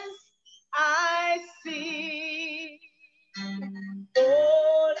mercies I see.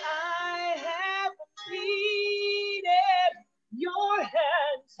 Lord, I have needed, your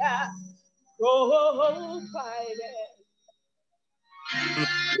hands have provided.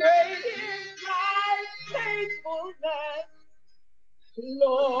 Great is thy faithfulness,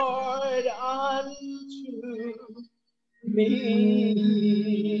 Lord, unto me.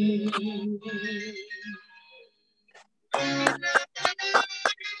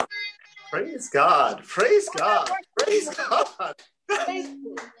 Praise God. Praise God. Praise God.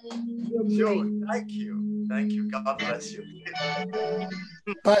 Joan, thank you. Thank you. God bless you.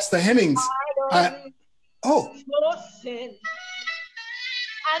 Pastor Hemmings. No sin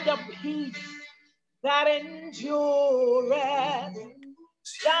and a peace that endureth.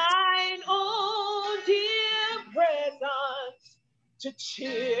 Thine own dear presence to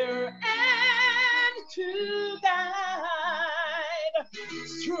cheer and to guide.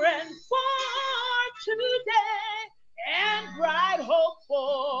 Strength for today and bright hope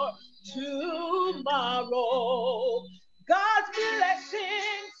for tomorrow. God's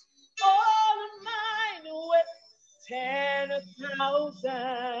blessings all mine with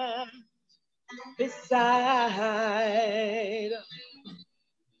 10,000 beside.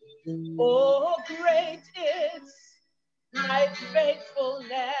 Oh, great is thy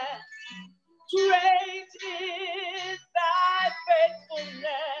faithfulness. Great is thy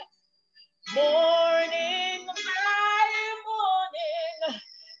faithfulness. Morning by morning,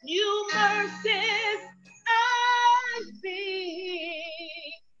 new mercies I see.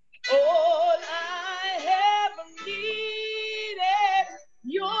 All I have needed,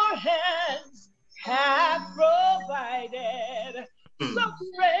 your hands have provided. So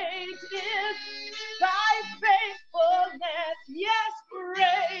great is thy faithfulness. Yes,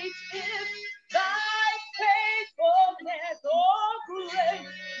 great is thy faithfulness. Oh, great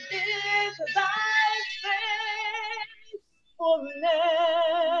is thy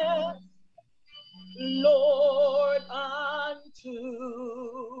faithfulness, Lord, unto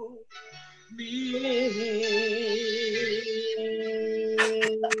me.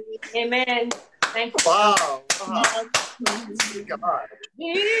 Amen. Thank you. Wow. God.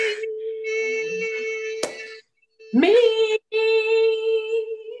 Me.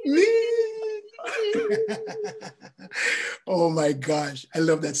 Oh my gosh, I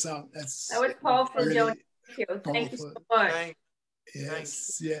love that song. That was powerful, really Joan. Thank you so much.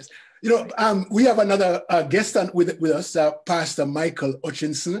 Yes, yes. You know, we have another guest with us, Pastor Michael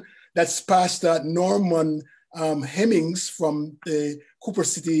Hutchinson. That's Pastor Norman Hemmings from the Cooper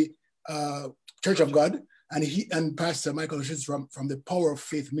City Church of God, and Pastor Michael Hutchinson from the Power of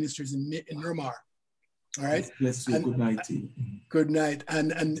Faith Ministries in Miramar. All right. Bless you. Good night to you. Good night.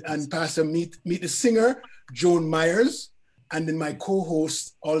 And Pastor meet the singer Joan Myers, and then my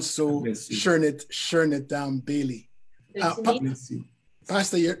co-host also Shirnett Bailey.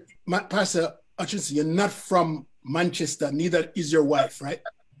 Pastor Hutchinson, you're not from Manchester, neither is your wife, right?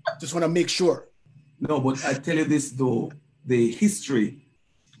 Just want to make sure. No, but I tell you this though, the history.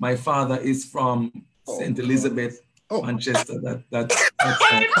 My father is from St. Elizabeth, Manchester. That's what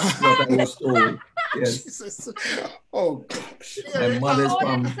I was told. Yes. Jesus. Oh gosh. My mother's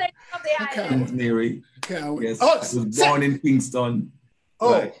from St. Mary. Yes. I was born in Kingston.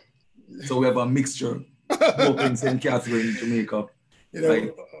 Oh. Right. So we have a mixture. Both in St. Catherine, Jamaica. You know,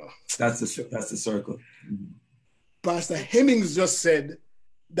 right? That's the circle. Pastor Hemmings just said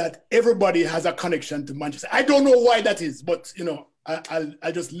that everybody has a connection to Manchester. I don't know why that is, but you know,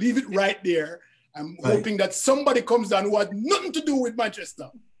 I'll just leave it right there. I'm hoping that somebody comes down who had nothing to do with Manchester.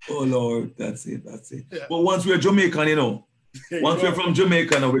 Oh Lord, that's it. Yeah. But once we're Jamaican, you know, once we're from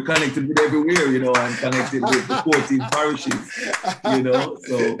Jamaica, now we're connected with everywhere, you know, and connected with the 14 parishes, you know.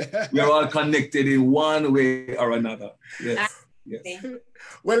 So we're all connected in one way or another. Yes. Yes.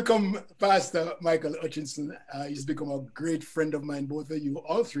 Welcome, Pastor Michael Hutchinson. He's become a great friend of mine, both of you,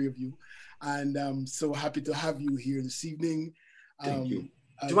 all three of you. And I'm so happy to have you here this evening. Thank you.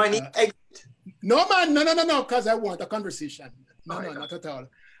 Do I need exit? No, man, no, because I want a conversation. No, not at all.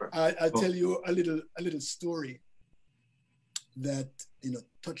 I'll tell you a little story that, you know,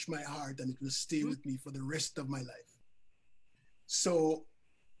 touched my heart, and it will stay with me for the rest of my life. So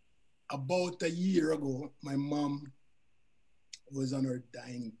about a year ago, my mom was on her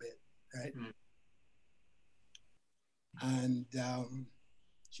dying bed, right? And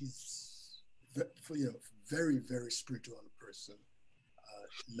she's, you know, very, very spiritual person,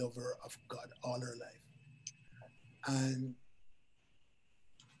 lover of God all her life.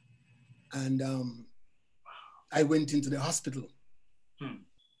 And I went into the hospital,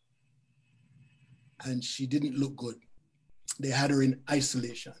 and she didn't look good. They had her in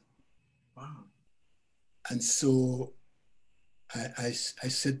isolation. Wow. And so I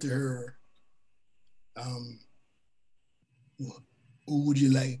said to her, who would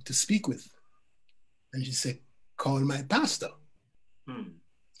you like to speak with? And she said, call my pastor.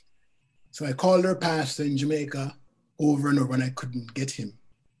 So I called her pastor in Jamaica over and over, and I couldn't get him.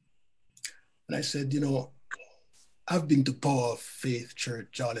 And I said, you know, I've been to Power of Faith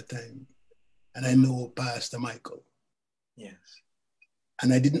Church all the time, and I know Pastor Michael. Yes.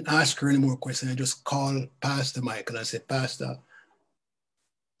 And I didn't ask her any more questions. I just called Pastor Michael. I said, Pastor,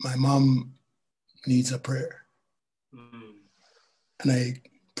 my mom needs a prayer. And I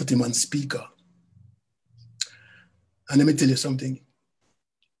put him on speaker. And let me tell you something.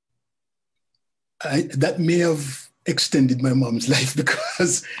 That may have extended my mom's life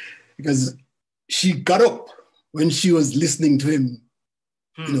because she got up when she was listening to him,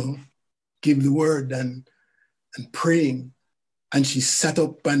 you know, give the word and praying. And she sat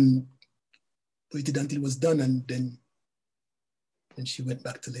up and waited until it was done, and then she went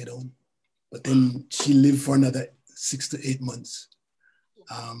back to lay down. But then she lived for another 6 to 8 months.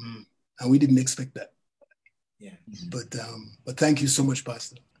 And we didn't give that. Yeah. But thank you so much,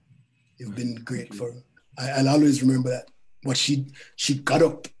 Pastor. You've been great I'll always remember that. What she got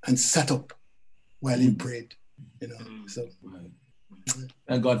up and sat up while you prayed, you know. So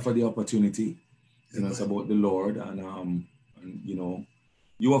thank God for the opportunity. You know, it's about the Lord, and you know,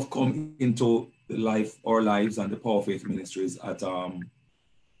 you have come into our lives and the Power of Faith Ministries at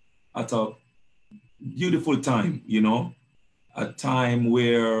a beautiful time, you know, a time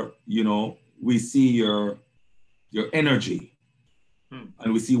where, you know, we see your energy,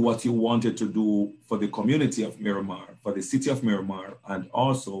 and we see what you wanted to do for the community of Miramar, for the city of Miramar, and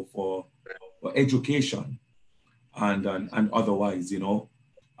also for education and otherwise, you know.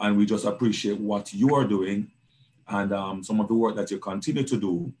 And we just appreciate what you are doing, and some of the work that you continue to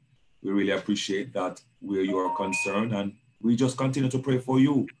do. We really appreciate that where you are concerned, and we just continue to pray for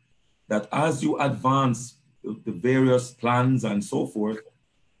you, that as you advance the various plans and so forth,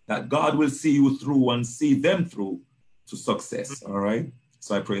 that God will see you through and see them through to success. All right.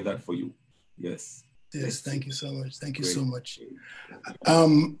 So I pray that for you. Yes. Yes. Thank you so much. Thank you so much.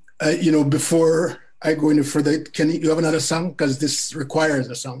 You know, before I go any further, you have another song? Because this requires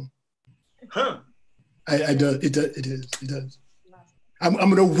a song. I do. It does. I'm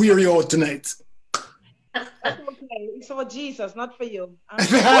going to wear you out tonight. That's okay. It's for Jesus, not for you.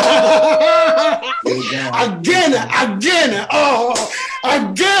 Again.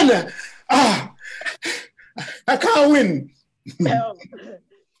 I can't win.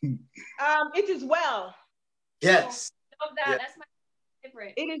 It is well. Yes. Love that. Yeah. That's my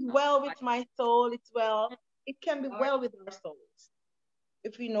favorite. It is well with my soul. It's well. It can be well with our souls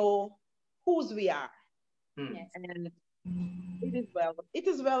if we know whose we are. Yes. And it is well. It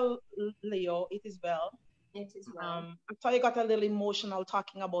is well, Leo. It is well. It is well. I'm sorry you got a little emotional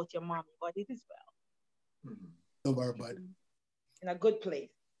talking about your mommy, but it is well. Love our body. In a good place.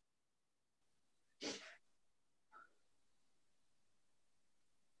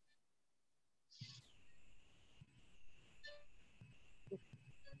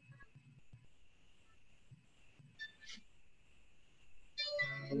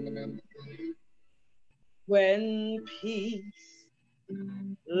 When peace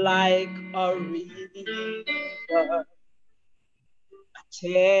like a river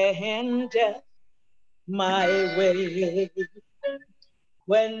attendeth my way,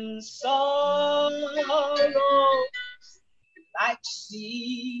 when sorrow like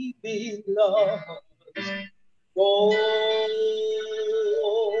sea billows roll,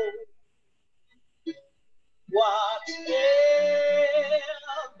 whatever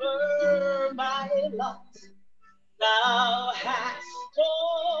my lot thou hast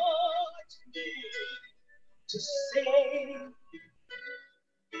taught me to say,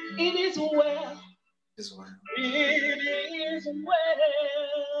 it is well. It is well. It is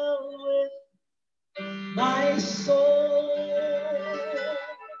well with my soul.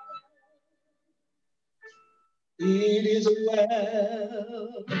 It is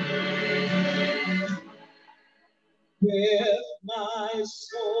well with my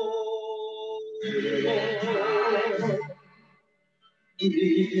soul. It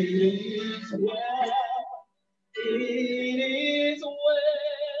is well. It is well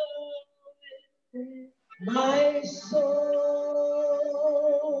with my soul.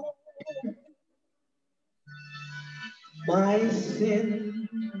 My sin,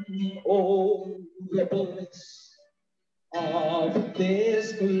 oh, the bliss of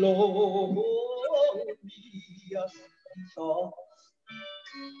this glorious thought.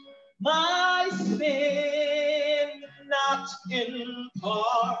 My sin, not in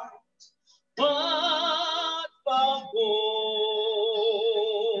part, but the whole,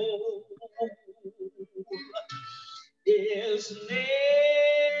 is nailed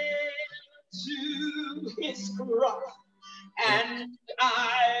to his cross, and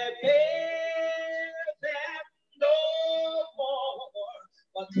I bear them no more.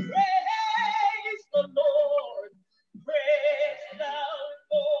 But praise the Lord, praise the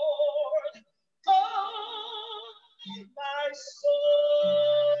Lord, oh my soul.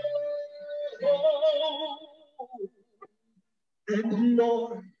 And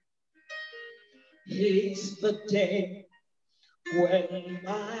Lord, haste the day when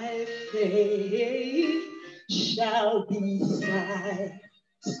my faith shall be sight.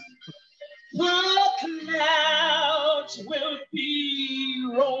 The clouds will be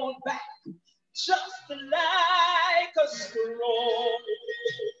rolled back just like a scroll.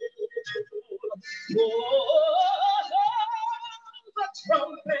 Oh, the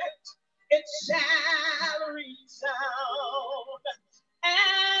trumpet, it shall resound,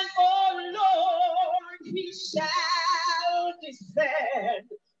 and oh Lord, he shall descend.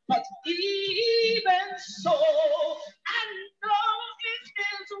 But even so, I know it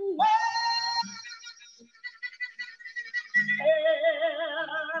is well.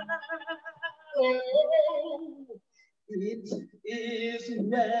 Oh, it is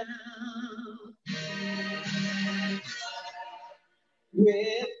well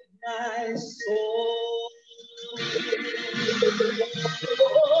with my soul.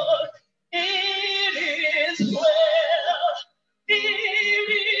 It is well. It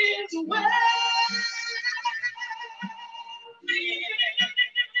is well with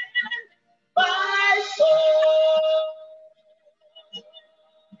my soul.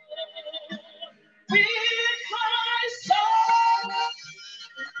 With my soul.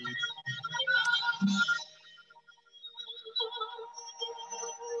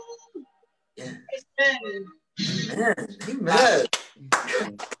 Yeah. Amen.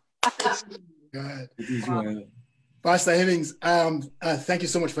 God. It is well. Pastor Hemmings, thank you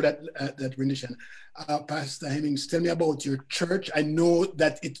so much for that rendition. Pastor Hemmings, tell me about your church. I know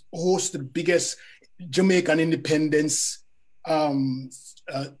that it hosts the biggest Jamaican independence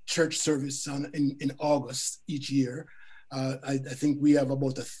church service in August each year. I think we have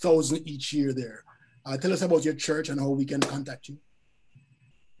about 1,000 each year there. Tell us about your church and how we can contact you.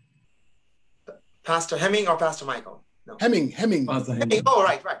 Pastor Hemming or Pastor Michael? No. Hemming. Pastor Hemming. Oh,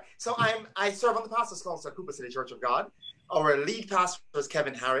 right. So I serve on the Pastor's Council at Cooper City Church of God. Our lead pastor is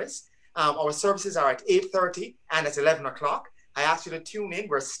Kevin Harris. Our services are at 8:30 and at 11 o'clock. I ask you to tune in.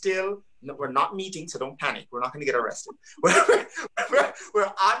 We're not meeting, so don't panic. We're not going to get arrested.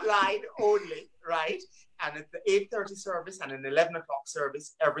 We're online only, right? And it's the 8:30 service and an 11 o'clock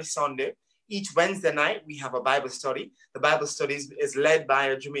service every Sunday. Each Wednesday night, we have a Bible study. The Bible study is led by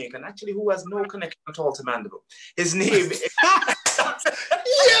a Jamaican, actually, who has no connection at all to Mandeville. His name is...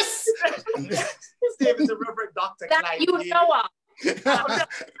 Yes! His name is the Reverend Dr. That Clyde you Bailey. know of.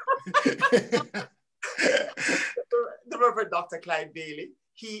 The Reverend Dr. Clyde Bailey.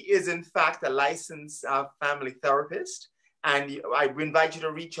 He is, in fact, a licensed family therapist. And I invite you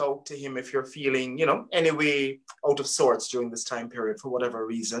to reach out to him if you're feeling, you know, any way out of sorts during this time period for whatever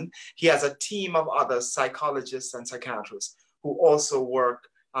reason. He has a team of other psychologists and psychiatrists who also work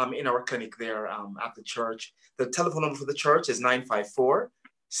in our clinic there at the church. The telephone number for the church is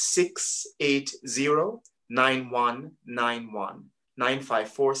 954-680-9191.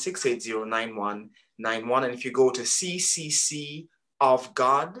 954-680-9191. And if you go to CCC of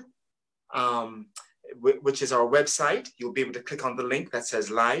God, which is our website, you'll be able to click on the link that says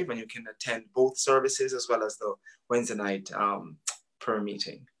live, and you can attend both services as well as the Wednesday night prayer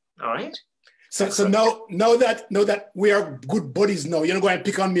meeting. All right. So now that we are good buddies now, you're not going to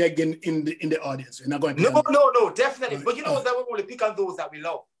pick on me again in the audience. You're not going to No, definitely. But you know that we only pick on those that we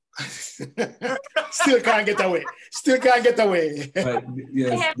love. Still can't get away. Right.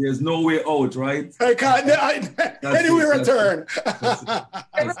 Yes, there's no way out, right? I can't. Anyway, return.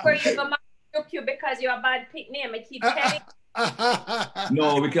 Everywhere you go, you because you're a bad pick name. I keep telling.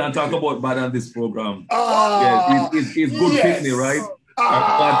 No, we can't talk about bad on this program. Yes, it's good picnic, right?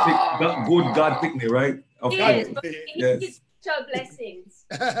 God pick me, right? Of yes, course. but Yes. his special blessings.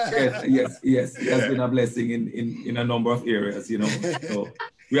 Yes. It has been a blessing in a number of areas, you know. So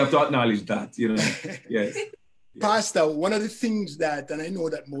we have to acknowledge that, you know. Yes. Pastor, one of the things that, and I know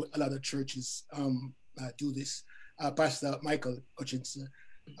that a lot of churches do this, Pastor Michael Hutchinson,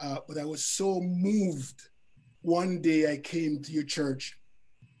 but I was so moved. One day I came to your church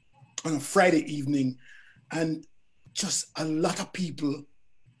on a Friday evening, and just a lot of people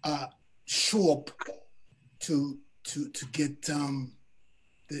show up to get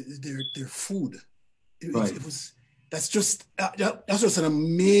their food. That's just an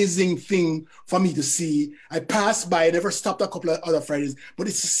amazing thing for me to see. I passed by, I never stopped a couple of other Fridays, but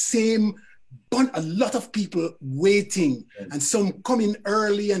it's the same. A lot of people waiting, and some come in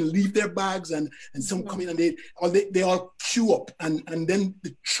early and leave their bags, and some come in and they all queue up, and then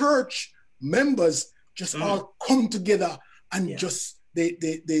the church members just all come together and just they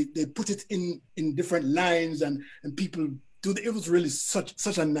put it in different lines, and people do. It was really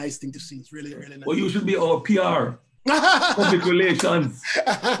such a nice thing to see. It's really nice. Well, you should be our PR, public relations,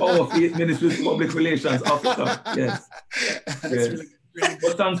 our Faith Ministries public relations officer. Yes. Really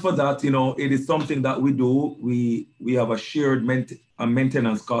but thanks for that. You know, it is something that we do. We have a shared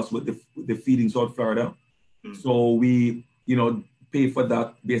maintenance cost with the Feeding South Florida. So we, you know, pay for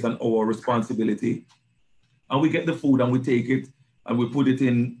that based on our responsibility. And we get the food and we take it and we put it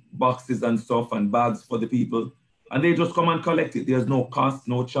in boxes and stuff and bags for the people. And they just come and collect it. There's no cost,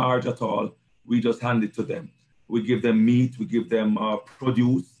 no charge at all. We just hand it to them. We give them meat, we give them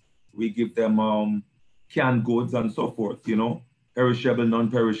produce, we give them canned goods and so forth, you know. Perishable,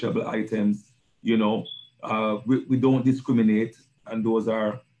 non-perishable items, you know, we don't discriminate, and those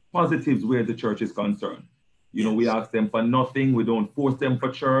are positives where the church is concerned. You know, we ask them for nothing, we don't force them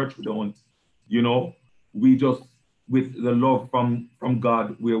for church, we don't, you know, we just, with the love from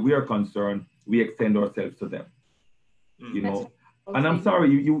God where we are concerned, we extend ourselves to them, you know. And I'm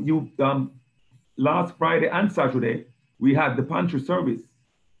sorry, you last Friday and Saturday, we had the pantry service.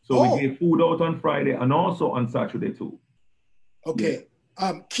 So we gave food out on Friday and also on Saturday too. Okay.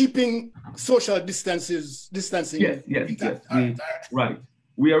 Keeping social distancing. Yes. Right.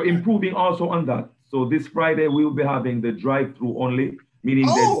 We are improving also on that. So this Friday we will be having the drive-through only, meaning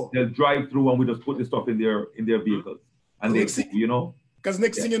they'll drive through and we just put the stuff in their vehicles. And you know. Because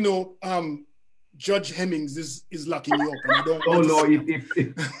next thing you know, Judge Hemmings is locking you up. And I don't oh no,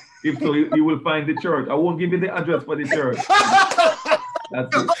 if so, you will find the church. I won't give you the address for the church.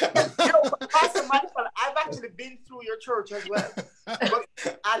 That's it. Pastor Michael, I've actually been through your church as well. But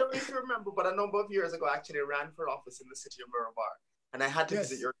I don't know if you remember, but a number of years ago, I actually ran for office in the city of Miramar. And I had to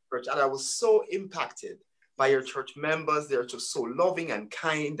visit your church. And I was so impacted by your church members. They're just so loving and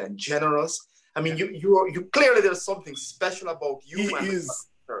kind and generous. I mean, you clearly there's something special about you.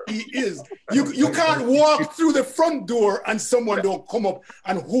 He is. You can't walk through the front door and someone don't come up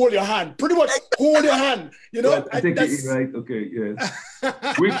and hold your hand. Pretty much hold your hand. You know. I think it, right. Okay. Yes.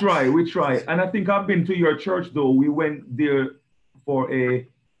 we try. And I think I've been to your church though. We went there for a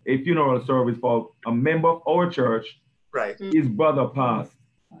funeral service for a member of our church. Right. His brother passed.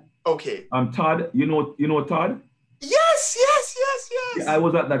 Okay. Todd. You know Todd? Yes. Yeah, I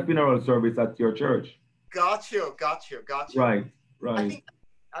was at that funeral service at your church. Got you. Right. I think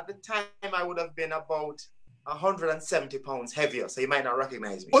at the time I would have been about 170 pounds heavier, so you might not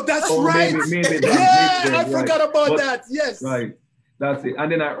recognize me. Oh, that's right. Maybe I forgot about that. Yes. Right. That's it.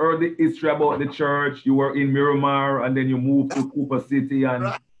 And then I heard the history about the church. You were in Miramar, and then you moved to Cooper City, and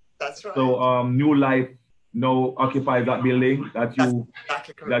right. That's right. So New Life now occupies that building that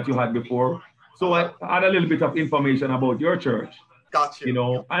you had before. So I had a little bit of information about your church. Got you. You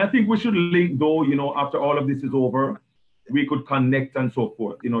know, and I think we should link, though. You know, after all of this is over, we could connect and so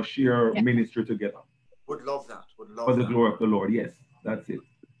forth. You know, share ministry together. Would love that. Would love for the glory of the Lord. Yes, that's it.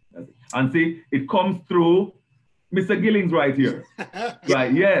 That's it. And see, it comes through Mr. Gillings right here.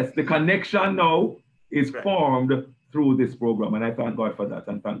 Right? Yes, the connection now is formed through this program, and I thank God for that,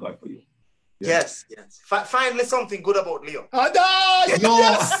 and thank God for you. Yes, yes. Finally, something good about Leo. Yes,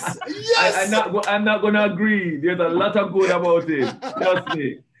 yes. I'm not gonna agree. There's a lot of good about it. Trust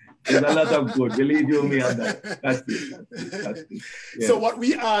me. There's a lot of good. Believe you me on that. That's it. That's it. Yeah. So what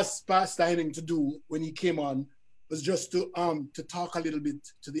we asked Pastor Hemmings to do when he came on was just to talk a little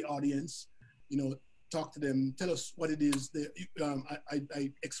bit to the audience. You know, talk to them, tell us what it is.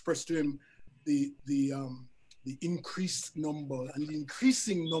 I expressed to him the increased number and the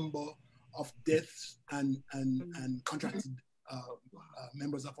increasing number of deaths and contracted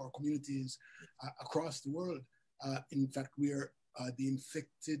members of our communities across the world. In fact, we're the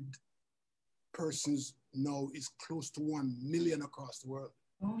infected persons now is close to 1 million across the world.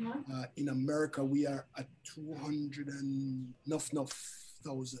 In America, we are at 200 and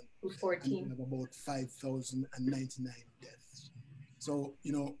thousand. 14. And we have about 5,099 deaths. So,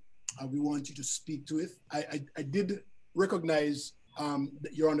 you know, we want you to speak to it. I did recognize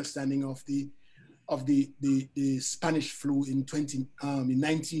your understanding of the Spanish flu in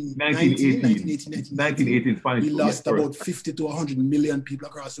 1918 Spanish we flu, lost about 50 to 100 million people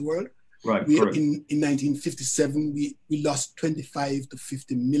across the world. Right. In 1957 we lost 25 to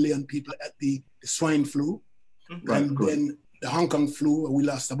 50 million people at the swine flu. Right, and then the Hong Kong flu, we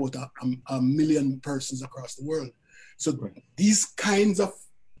lost about a million persons across the world. So these kinds of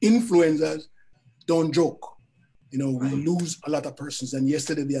influenzas don't joke. You know, we lose a lot of persons. And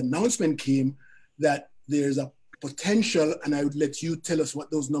yesterday the announcement came that there's a potential, and I would let you tell us what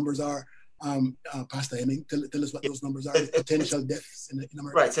those numbers are. Pastor Hemmings, tell us what those numbers are, potential deaths in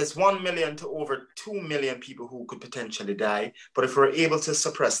America. Right, so it's 1 million to over 2 million people who could potentially die. But if we're able to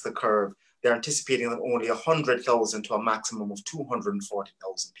suppress the curve, they're anticipating that only 100,000 to a maximum of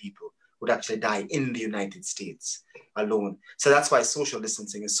 240,000 people would actually die in the United States alone. So that's why social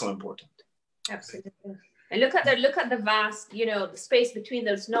distancing is so important. Absolutely. And look at the vast, you know, the space between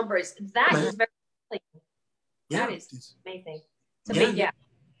those numbers. That is very that is amazing. It's a big gap.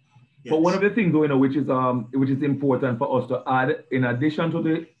 But one of the things, you know, which is important for us to add, in addition to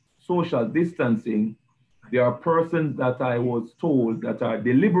the social distancing, there are persons that I was told that are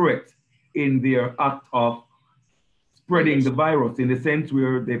deliberate in their act of spreading the virus, in the sense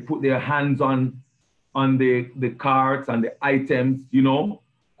where they put their hands on the carts and the items, you know,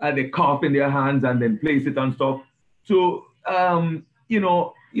 and they cough in their hands and then place it on stuff. So,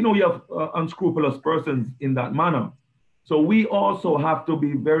 you have unscrupulous persons in that manner. So we also have to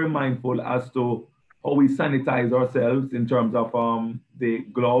be very mindful as to how we sanitize ourselves in terms of the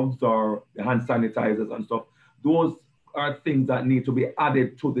gloves or the hand sanitizers and stuff. Those are things that need to be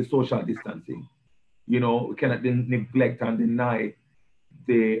added to the social distancing. You know, we cannot neglect and deny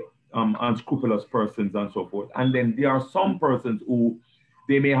the unscrupulous persons and so forth. And then there are some persons who,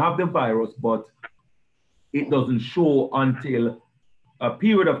 they may have the virus, but it doesn't show until a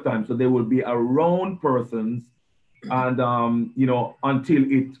period of time. So they will be around persons and, until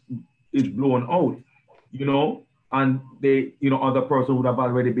it is blown out, you know, and they, other person would have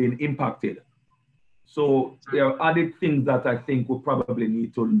already been impacted. So there are added things that I think we probably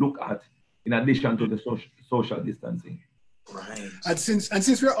need to look at in addition to the social distancing. Right. And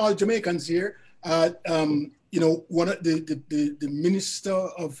since we're all Jamaicans here, one of the Minister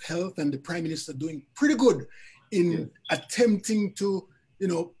of Health and the Prime Minister doing pretty good in attempting to,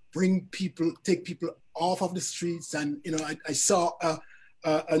 take people off of the streets. And, I saw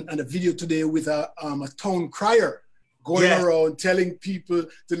a video today with a town crier going around telling people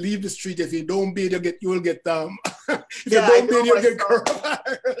to leave the street. If you don't bathe, you will get if you don't bathe, you'll get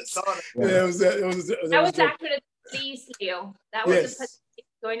coronavirus. That was actually the police, Leo. That was the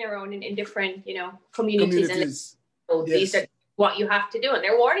going around in different, communities. And so these are what you have to do. And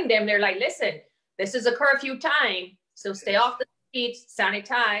they're warning them. They're like, listen, this is a curfew time, so stay off the streets,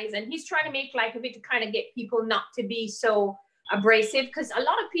 sanitize. And he's trying to make light of it to kind of get people not to be so abrasive, because a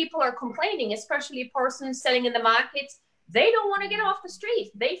lot of people are complaining, especially persons selling in the markets. They don't want to get off the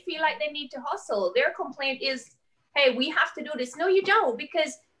street. They feel like they need to hustle. Their complaint is, hey, we have to do this. No, you don't,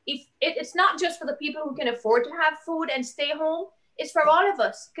 because if it's not just for the people who can afford to have food and stay home. It's for all of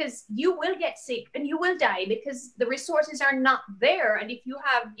us, because you will get sick and you will die because the resources are not there. And if you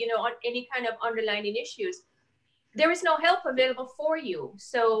have, you know, any kind of underlying issues, there is no help available for you.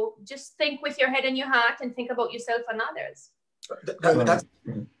 So just think with your head and your heart and think about yourself and others. That's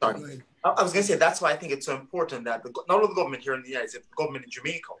sorry. I was going to say, that's why I think it's so important that not only the government here in the United States, the government in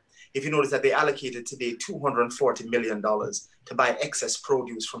Jamaica, if you notice that they allocated today $240 million to buy excess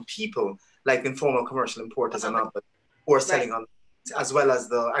produce from people like informal commercial importers and others who are selling on, as well as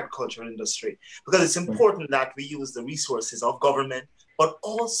the agricultural industry. Because it's important that we use the resources of government, but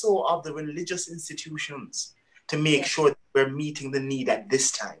also of the religious institutions to make sure that we're meeting the need at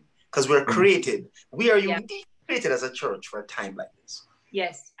this time. Because we are uniquely created as a church for a time like this.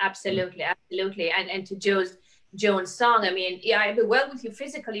 Yes, absolutely, absolutely. And to Joan's song, I mean, yeah, it'll be well with you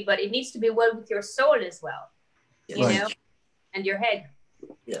physically, but it needs to be well with your soul as well, you know, and your head.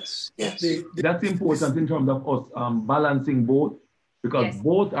 Yes, yes. That's important in terms of us balancing both, because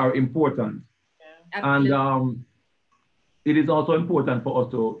both are important. Yeah. And it is also important for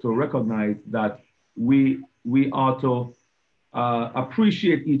us to recognize that we are to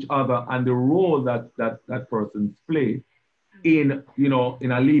appreciate each other and the role that persons play in, you know,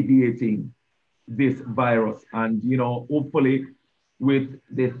 in alleviating this virus. And, you know, hopefully with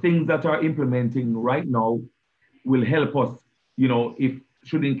the things that are implementing right now will help us, you know, if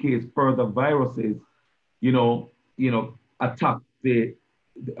should in case further viruses, you know, attack the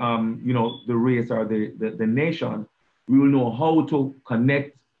race or the nation, we will know how to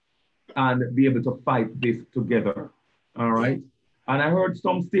connect and be able to fight this together. All right. And I heard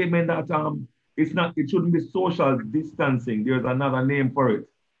some statement that it shouldn't be social distancing. There's another name for it,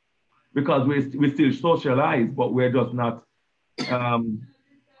 because we still socialize, but we're just not.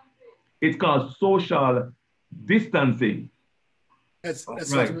 It's called social distancing. That's right.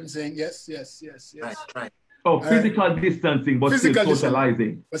 What we've been saying. Yes. Right. Oh, physical distancing, but still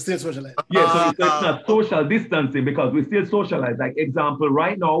socializing. But still socializing. Yeah, so it's not social distancing because we still socialize. Like example,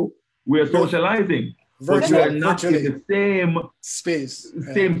 right now we're socializing. But we're not in the same space.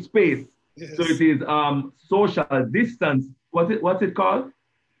 Same space. Yes. So it is social distance. What's it called?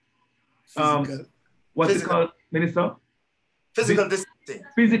 What's it called, Minister? Physical distancing.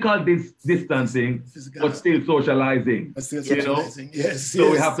 Physical distancing, but still socializing. But still socializing. You know? Yes.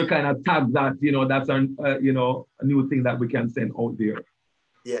 So we have to kind of tag that. You know, that's a new thing that we can send out there.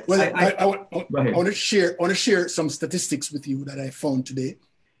 Yes. Well, I want to share some statistics with you that I found today.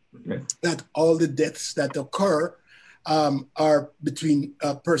 Yes. That all the deaths that occur are between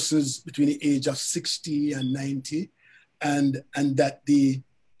persons between the age of 60 and 90, and that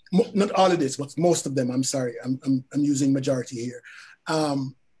not all of this, but most of them. I'm sorry, I'm using majority here.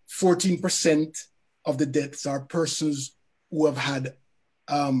 14% of the deaths are persons who have had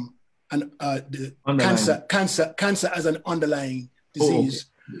cancer as an underlying disease.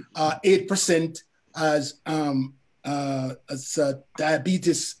 8% as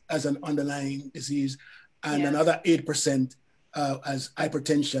diabetes as an underlying disease, and another 8% as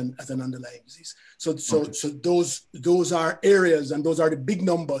hypertension as an underlying disease. So those are areas, and those are the big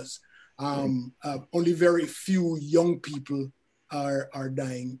numbers. Only very few young people are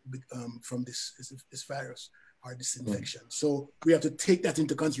dying from this virus or this infection. So we have to take that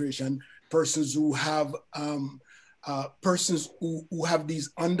into consideration. Persons who have these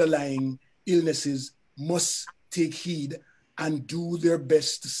underlying illnesses must take heed and do their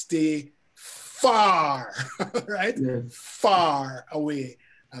best to stay far, right? Yes. Far away.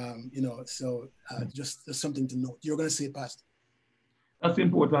 Just something to note. You're going to say, Pastor? That's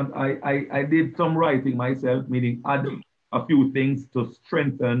important. I did some writing myself, meaning add a few things to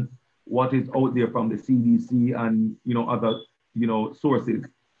strengthen what is out there from the CDC and other sources.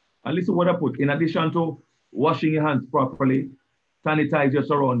 And listen what I put. In addition to washing your hands properly, sanitize your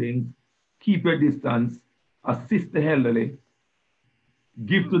surroundings, keep your distance, assist the elderly,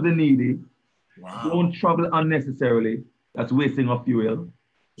 give to the needy. Wow. Don't travel unnecessarily. That's wasting of fuel.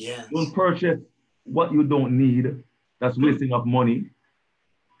 Yes. Don't purchase what you don't need. That's wasting of money.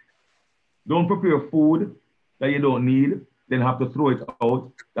 Don't prepare food that you don't need, then have to throw it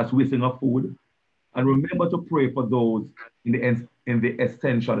out. That's wasting of food. And remember to pray for those in the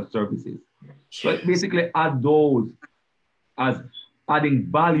essential services. Yes. So basically add those as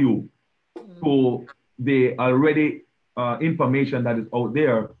adding value to the already information that is out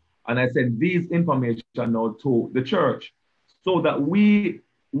there. And I send these information now to the church so that we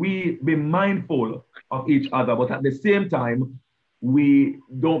be mindful of each other, but at the same time, we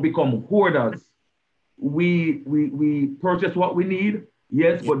don't become hoarders. We purchase what we need,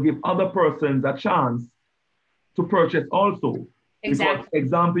 yes, but give other persons a chance to purchase also. Exactly. Because,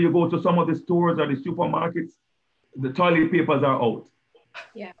 example, you go to some of the stores or the supermarkets, the toilet papers are out.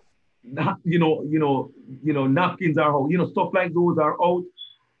 Yeah. Napkins are out. Stuff like those are out.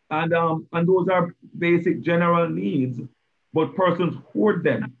 And those are basic general needs, but persons hoard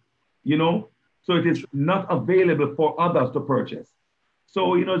them, so it is not available for others to purchase.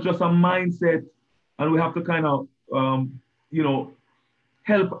 So, it's just a mindset, and we have to kind of,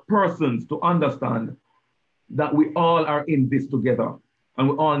 help persons to understand that we all are in this together, and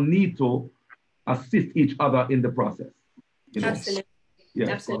we all need to assist each other in the process. Absolutely. Yeah,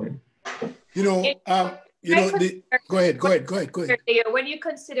 absolutely. Go ahead. When you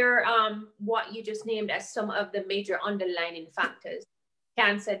consider what you just named as some of the major underlying factors,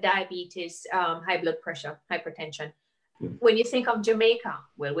 cancer, diabetes, high blood pressure, hypertension, when you think of Jamaica,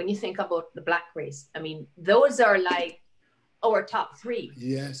 well, when you think about the Black race, I mean, those are like our top three.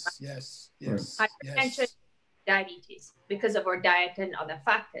 Yes. Hypertension, diabetes, because of our diet and other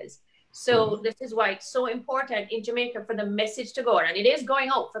factors. So this is why it's so important in Jamaica for the message to go out, and it is going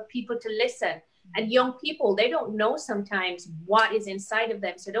out for people to listen. And young people, they don't know sometimes what is inside of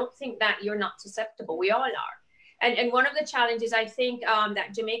them. So don't think that you're not susceptible. We all are. And one of the challenges I think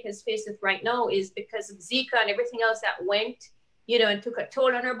that Jamaica is faced with right now is because of Zika and everything else that went, and took a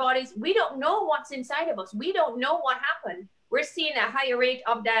toll on our bodies. We don't know what's inside of us. We don't know what happened. We're seeing a higher rate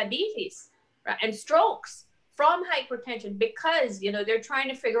of diabetes, right, and strokes from hypertension because, they're trying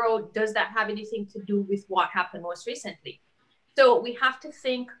to figure out, does that have anything to do with what happened most recently? So we have to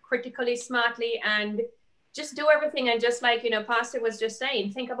think critically, smartly, and just do everything. And just like, Pastor was just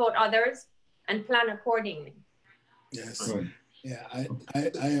saying, think about others and plan accordingly. Yes. Right. Yeah.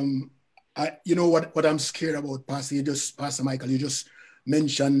 I am, what I'm scared about, Pastor Michael, you just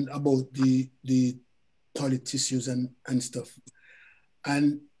mentioned about the toilet tissues and stuff.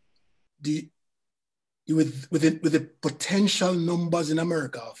 And with the potential numbers in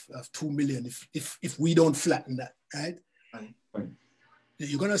America of 2 million, if we don't flatten that, right?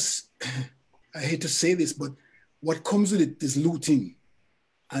 You're gonna, I hate to say this, but what comes with it is looting,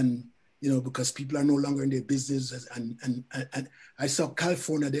 and because people are no longer in their business. And I saw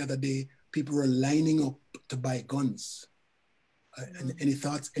California the other day, people were lining up to buy guns. And any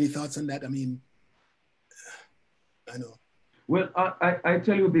thoughts on that? I mean, I know. Well, I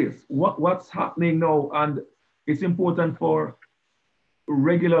tell you this, what's happening now, and it's important for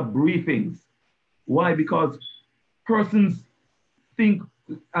regular briefings. Why? Because persons think,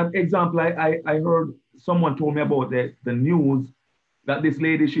 an example, I heard someone told me about the news that this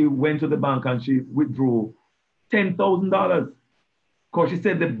lady, she went to the bank and she withdrew $10,000 because she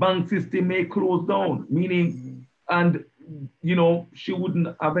said the bank system may close down, meaning, and she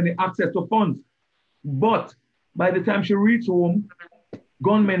wouldn't have any access to funds. But by the time she reached home,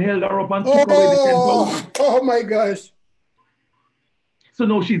 gunmen held her up and took away the 10,000. Oh my gosh. So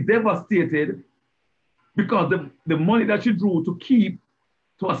now she's devastated because the money that she drew to keep,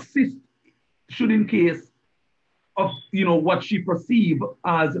 to assist, should in case of, what she perceived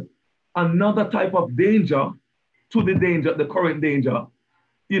as another type of danger to the current danger,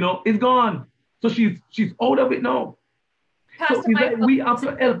 is gone. So she's out of it now. So we have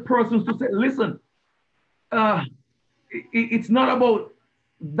to help persons to say, listen, it's not about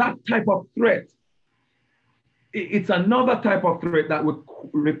that type of threat. It's another type of threat that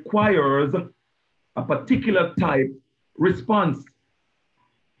requires a particular type response,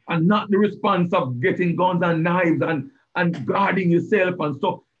 and not the response of getting guns and knives and guarding yourself and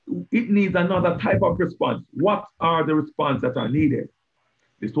stuff. It needs another type of response. What are the responses that are needed?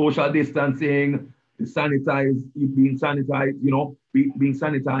 The social distancing, the being sanitized,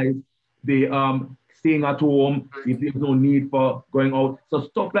 the staying at home if there's no need for going out. So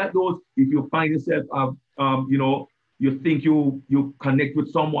stuff like those, if you find yourself, you think you connect with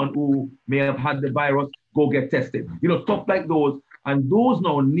someone who may have had the virus, go get tested. Stuff like those. And those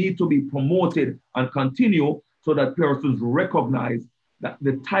now need to be promoted and continue so that persons recognize that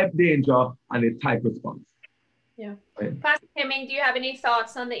the type danger and the type response. Yeah. Right. Pastor Hemmings, do you have any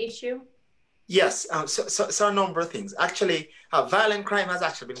thoughts on the issue? Yes, so a number of things. Actually, violent crime has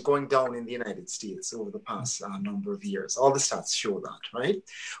actually been going down in the United States over the past number of years. All the stats show that, right?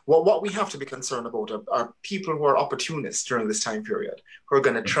 Well, what we have to be concerned about are people who are opportunists during this time period, who are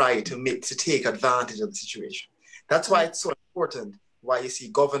going to try to take advantage of the situation. That's why it's so important why you see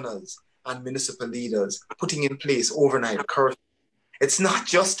governors and municipal leaders putting in place overnight curfew. It's not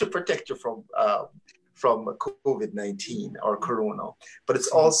just to protect you from COVID-19 or Corona, but it's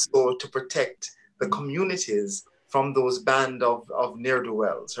also to protect the communities from those band of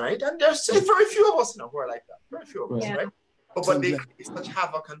ne'er-do-wells, right? And there's very few of us who are like that, very few of us, right? But they create such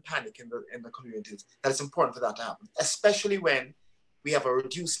havoc and panic in the communities that it's important for that to happen, especially when we have a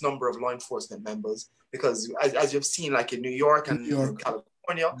reduced number of law enforcement members because as you've seen, like in New York and in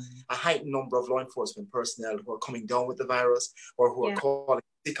California, a heightened number of law enforcement personnel who are coming down with the virus or who are calling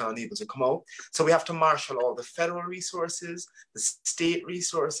sick and unable to come out. So we have to marshal all the federal resources, the state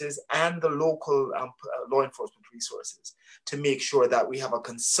resources, and the local law enforcement resources to make sure that we have a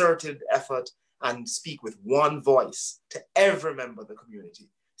concerted effort and speak with one voice to every member of the community,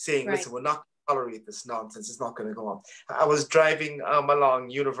 saying, listen, we're not going to tolerate this nonsense. It's not going to go on. I was driving along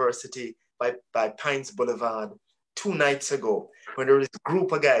University by Pines Boulevard 2 nights ago when there was a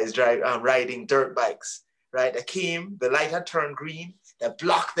group of guys riding dirt bikes, right? I came, the light had turned green, they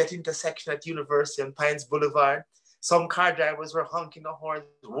blocked that intersection at University on Pines Boulevard. Some car drivers were honking the horns,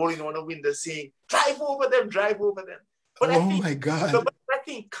 rolling on the window, saying, drive over them, drive over them. But my God. But I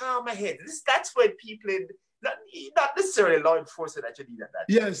think, calm ahead. That's when people, not necessarily law enforcement that you need at that.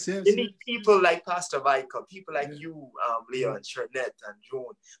 Yes. You need people like Pastor Michael, people like you, Leo and Shirnett and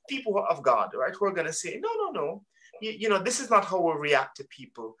Joan, people of God, right? Who are going to say, no. You know, this is not how we react to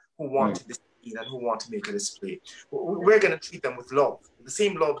people who want to display and who want to make a display. We're going to treat them with love, the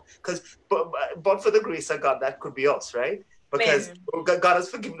same love, but for the grace of God, that could be us, right? Because God has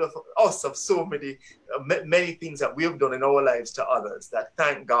forgiven us of so many things that we have done in our lives to others, that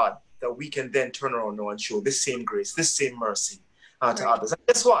thank God that we can then turn around now and show this same grace, this same mercy to others. And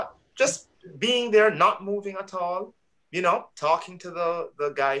guess what? Just being there, not moving at all, you know, talking to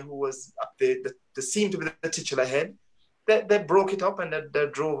the guy who was up there, the seemed to be the titular head, they broke it up and they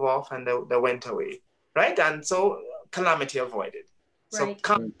drove off and they went away, right? And so calamity avoided. So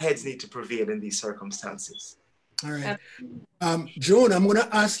calm heads need to prevail in these circumstances. All right. Joan, I'm going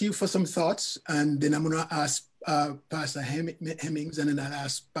to ask you for some thoughts, and then I'm going to ask Pastor Hemmings, and then I'll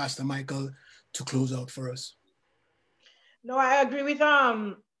ask Pastor Michael to close out for us. No, I agree with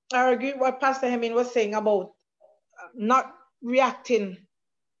what Pastor Hemmings was saying about not reacting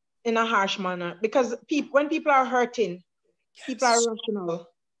in a harsh manner, because when people are hurting, people are rational.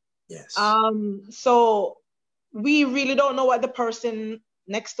 Yes. So we really don't know what the person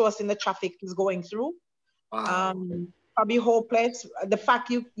next to us in the traffic is going through. Wow. Probably hopeless. The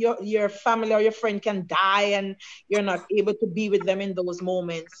fact your family or your friend can die and you're not able to be with them in those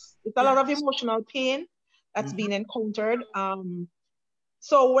moments. It's a lot of emotional pain that's been encountered.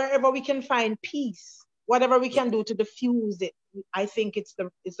 So wherever we can find peace, whatever we can do to diffuse it, I think it's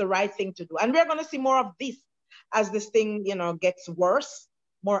the right thing to do. And we're going to see more of this as this thing, gets worse,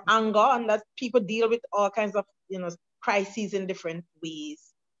 more anger, and that people deal with all kinds of, crises in different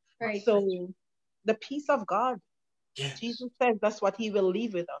ways. Right. So the peace of God. Yes. Jesus says that's what he will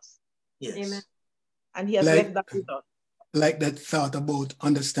leave with us. Yes. Amen. And he has left that with us. Like that thought about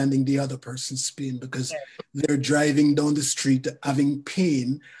understanding the other person's pain, because they're driving down the street having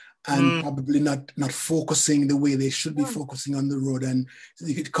pain and probably not focusing the way they should be focusing on the road, and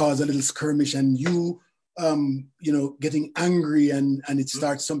it could cause a little skirmish and you getting angry and it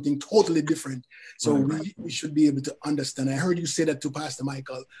starts something totally different. So we should be able to understand. I heard you say that to Pastor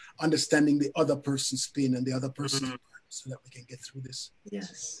Michael, understanding the other person's pain and the other person's pain, so that we can get through this.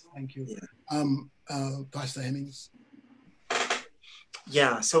 Yes. Thank you. Yeah. Pastor Hemmings.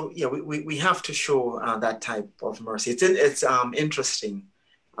 Yeah, so we have to show that type of mercy. It's interesting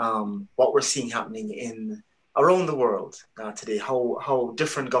what we're seeing happening around the world today, how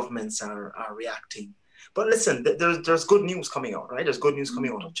different governments are reacting. But listen, there's good news coming out, right? There's good news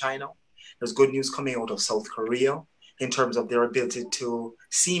coming out of China. There's good news coming out of South Korea in terms of their ability to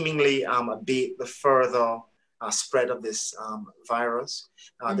seemingly abate the further spread of this virus.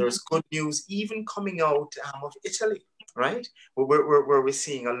 There's good news even coming out of Italy, right? Where we're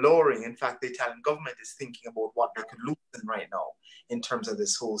seeing a lowering. In fact, the Italian government is thinking about what they could loosen right now in terms of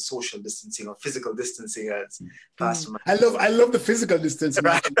this whole social distancing or physical distancing, as Pastor I love the physical distancing.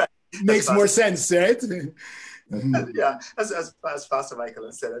 Right. Makes more sense, right? Yeah, as Pastor Michael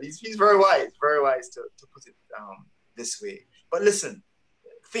has said, he's very wise to put it this way. But listen,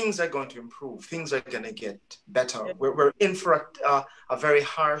 things are going to improve. Things are going to get better. We're in for a very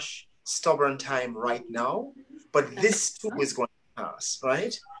harsh, stubborn time right now, but this too is going to pass,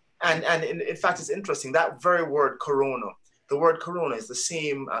 right? And in fact, it's interesting, that very word corona, the word corona is the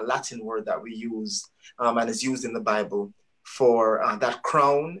same Latin word that we use and is used in the Bible for that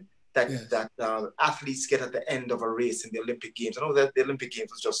crown that athletes get at the end of a race in the Olympic Games. I know that the Olympic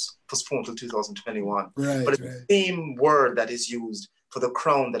Games was just postponed till 2021, but it's the same word that is used for the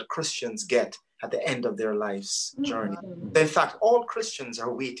crown that Christians get at the end of their life's journey. In fact, all Christians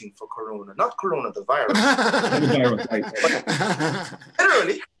are waiting for corona, not corona the virus,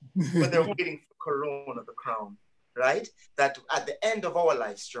 literally, but they're waiting for corona the crown, right? That at the end of our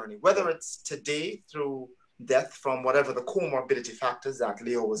life's journey, whether it's today through death from whatever the comorbidity factors that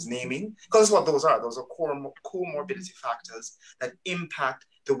Leo was naming, because that's what those are. Those are comorbidity factors that impact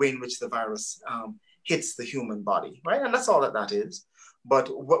the way in which the virus hits the human body, right? And that's all that is. But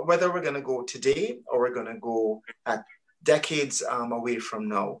whether we're going to go today or we're going to go at decades away from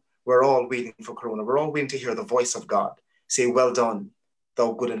now, we're all waiting for Corona. We're all waiting to hear the voice of God say, well done,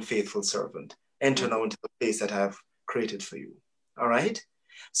 thou good and faithful servant. Enter now into the place that I have created for you. All right?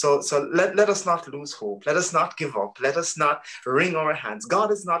 So let us not lose hope. Let us not give up. Let us not wring our hands.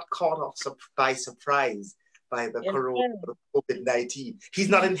 God is not caught off by surprise by the Corona, the COVID-19. He's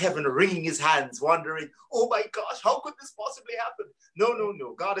not in heaven wringing his hands, wondering, oh my gosh, how could this possibly happen?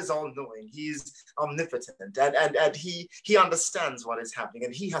 No. God is all-knowing. He's omnipotent, and he understands what is happening,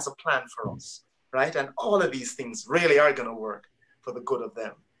 and he has a plan for us, right? And all of these things really are going to work for the good of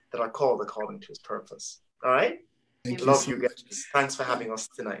them that are called according to his purpose. All right? Love you guys. Thanks for having us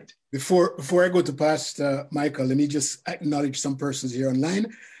tonight. Before I go to Pastor Michael, let me just acknowledge some persons here online.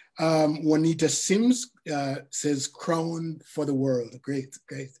 Juanita Sims says, crown for the world. Great.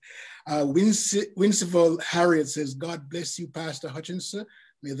 Winceville Harriet says, God bless you, Pastor Hutchinson.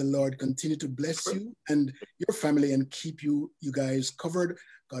 May the Lord continue to bless you and your family and keep you guys covered.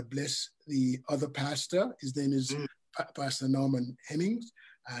 God bless the other pastor. His name is Pastor Norman Hemmings,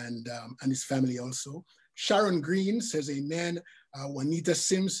 and his family also. Sharon Green says, amen. Juanita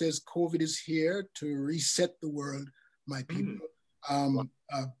Sims says, COVID is here to reset the world, my people.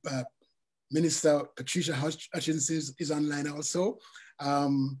 Minister Patricia Hutchinson is online also.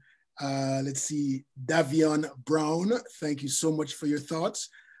 Let's see, Davion Brown, thank you so much for your thoughts.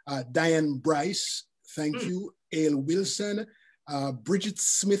 Diane Bryce, thank you. Ale Wilson, Bridget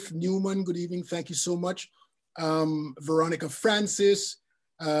Smith Newman, good evening, thank you so much. Veronica Francis,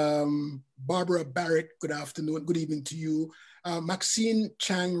 Barbara Barrett, good afternoon, good evening to you. Maxine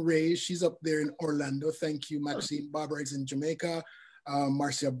Chang Ray, she's up there in Orlando, thank you, Maxine. Barbara is in Jamaica.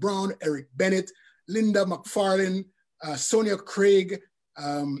 Marcia Brown, Eric Bennett, Linda McFarlane, Sonia Craig,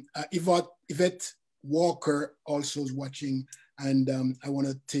 Yvette Walker also is watching. And I want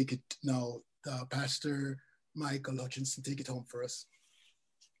to take it now. Pastor Michael Hutchinson, take it home for us.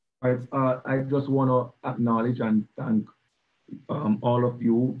 All right, I just want to acknowledge and thank all of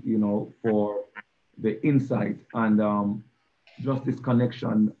you, for the insight and just this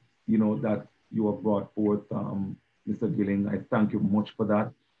connection, that you have brought forth, Mr. Gilling. I thank you much for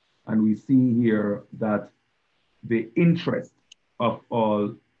that. And we see here that the interest of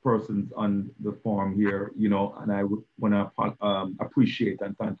all persons on the forum here, and I would want to appreciate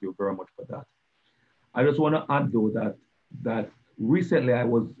and thank you very much for that. I just want to add though that recently I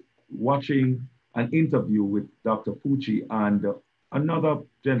was watching an interview with Dr. Fucci and another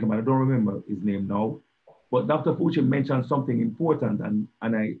gentleman, I don't remember his name now, but Dr. Fucci mentioned something important and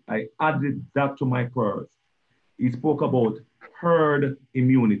I added that to my prayers. He spoke about herd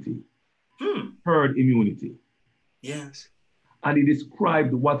immunity. Herd immunity. Yes. And he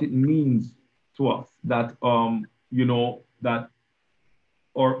described what it means to us that, that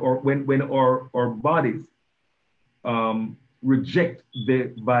or when our bodies reject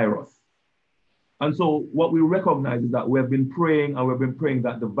the virus. And so what we recognize is that we have been praying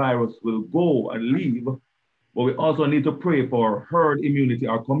that the virus will go and leave, but we also need to pray for herd immunity,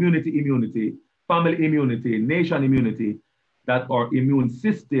 our community immunity, family immunity, nation immunity, that our immune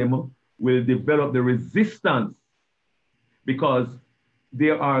system will develop the resistance, because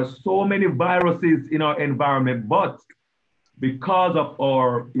there are so many viruses in our environment, but because of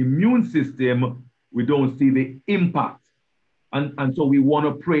our immune system, we don't see the impact. And so we want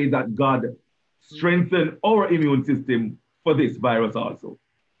to pray that God strengthen our immune system for this virus also.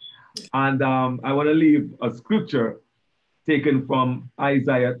 And I want to leave a scripture taken from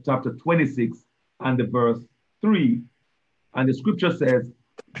Isaiah chapter 26 and the verse 3. And the scripture says,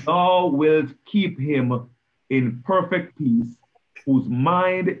 thou wilt keep him in perfect peace, whose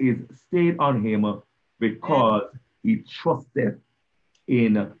mind is stayed on him, because he trusteth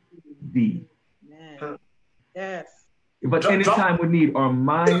in thee. Yes. If at any time we need our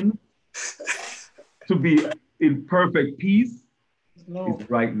mind to be in perfect peace, it's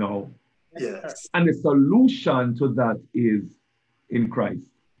right now. Yes. And the solution to that is in Christ.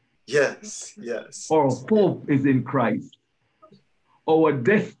 Yes, yes. Our hope is in Christ. Our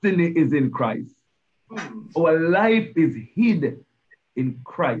destiny is in Christ. Our life is hid in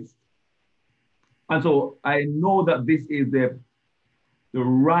Christ. And so I know that this is the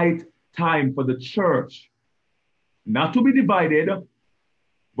right time for the church not to be divided,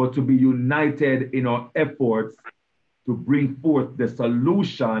 but to be united in our efforts to bring forth the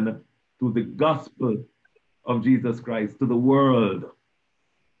solution to the gospel of Jesus Christ to the world.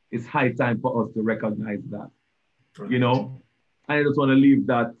 it's high time for us to recognize that, you know. I just want to leave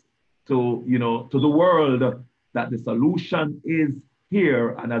that to, you know, to the world, that the solution is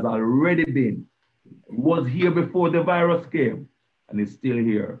here and has already been, was here before the virus came, and is still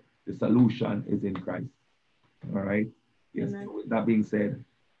here. The solution is in Christ. All right. Yes. With that being said,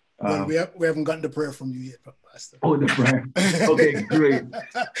 well, we haven't gotten the prayer from you yet, Pastor. Oh, the prayer. Okay, great.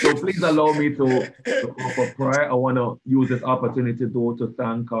 So please allow me to offer prayer. I want to use this opportunity to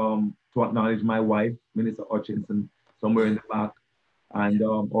thank, to acknowledge my wife, Minister Hutchinson, somewhere in the back, and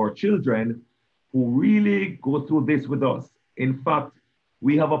our children who really go through this with us. In fact,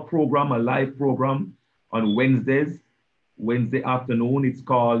 we have a program, a live program on Wednesday afternoon. It's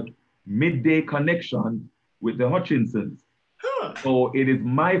called Midday Connection with the Hutchinsons. So it is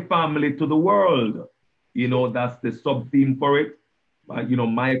my family to the world. You know, that's the sub-theme for it. You know,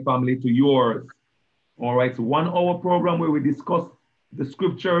 my family to yours. All right, so 1 hour program where we discuss the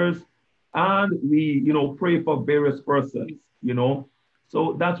scriptures and we, you know, pray for various persons, you know.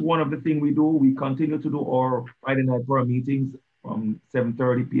 So that's one of the things we do. We continue to do our Friday night prayer meetings from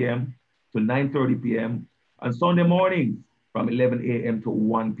 7:30 p.m. to 9:30 p.m. and Sunday mornings from 11 a.m. to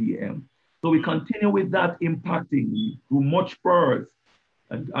 1 p.m. So we continue with that, impacting through much prayers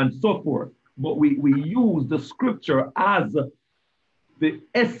and so forth. But we use the scripture as the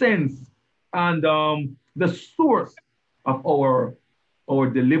essence and the source of our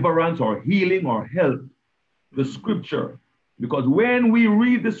deliverance, or healing, or health, the scripture. Because when we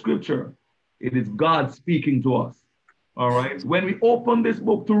read the scripture, it is God speaking to us. All right. When we open this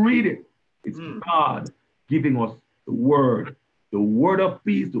book to read it, it's God giving us the word of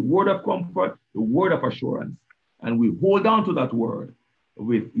peace, the word of comfort, the word of assurance. And we hold on to that word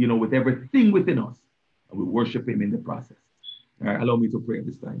with, you know, with everything within us, and we worship him in the process. All right, allow me to pray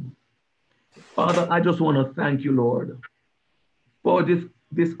this time. Father, I just want to thank you, Lord, for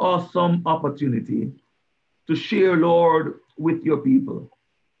this awesome opportunity to share, Lord, with your people.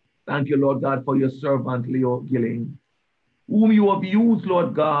 Thank you, Lord God, for your servant, Leo Gilling, whom you have used,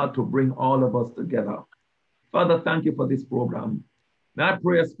 Lord God, to bring all of us together. Father, thank you for this program. And I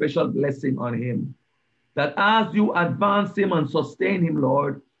pray a special blessing on him, that as you advance him and sustain him,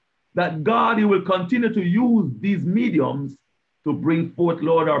 Lord, that God, you will continue to use these mediums to bring forth,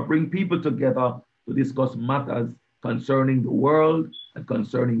 Lord, or bring people together to discuss matters concerning the world and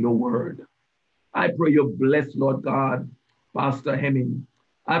concerning your word. I pray you bless, Lord God, Pastor Hemmings.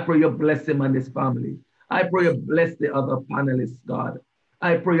 I pray you bless him and his family. I pray you bless the other panelists, God.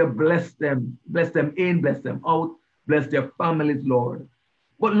 I pray you bless them in, bless them out, bless their families, Lord.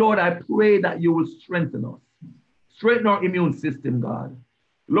 But Lord, I pray that you will strengthen us, strengthen our immune system, God.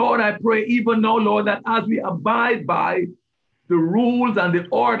 Lord, I pray even now, Lord, that as we abide by the rules and the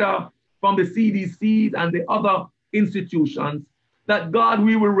order from the CDC and the other institutions, that God,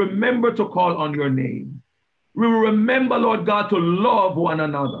 we will remember to call on your name. We will remember, Lord God, to love one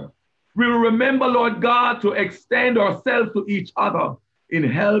another. We will remember, Lord God, to extend ourselves to each other in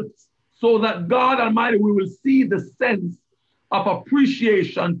help, so that God Almighty, we will see the sense of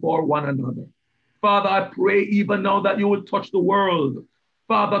appreciation for one another. Father, I pray even now that you will touch the world.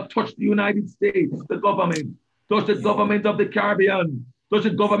 Father, touch the United States, the government, touch the government of the Caribbean, touch the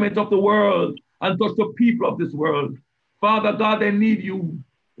government of the world, and touch the people of this world. Father God, they need you.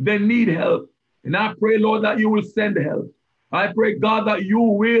 They need help. And I pray, Lord, that you will send help. I pray, God, that you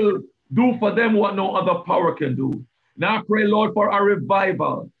will do for them what no other power can do. And I pray, Lord, for a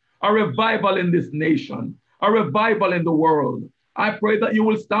revival in this nation, a revival in the world. I pray that you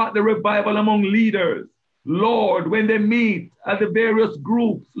will start the revival among leaders, Lord, when they meet at the various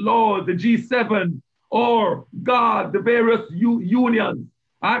groups, Lord, the G7, or God, the various unions.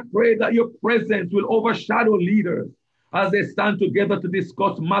 I pray that your presence will overshadow leaders as they stand together to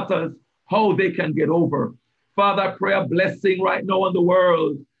discuss matters, how they can get over. Father, I pray a blessing right now on the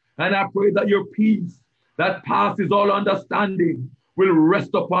world. And I pray that your peace that passes all understanding will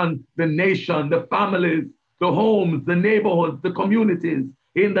rest upon the nation, the families, the homes, the neighborhoods, the communities,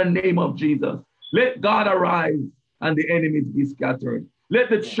 in the name of Jesus. Let God arise and the enemies be scattered. Let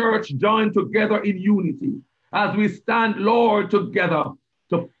the church join together in unity as we stand, Lord, together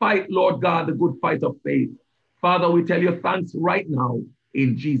to fight, Lord God, the good fight of faith. Father, we tell you thanks right now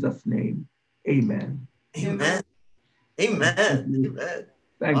in Jesus' name. Amen. Amen. Amen. Amen.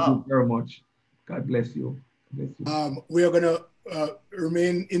 Thank you very much. God bless you. Bless you. We are going to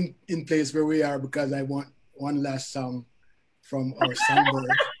remain in place where we are, because I want one last song from our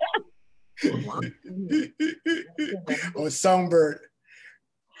songbird. Our songbird.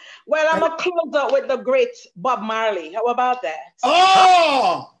 Well, I'm going to close up with the great Bob Marley. How about that?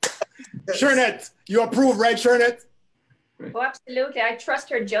 Oh! Shirnett, you approve, right, Shirnett? Right. Oh, absolutely. I trust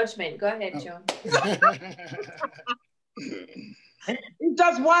her judgment. Go ahead, Joan. It's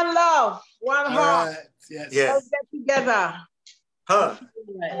just one love, one heart. Right. Yes. Let's get together. Huh.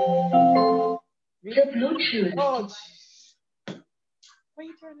 Real Bluetooth. Oh, why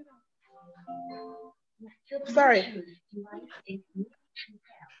you turn it on? Sorry.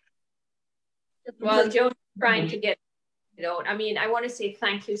 Well, Joan's trying to get it out. I mean, I want to say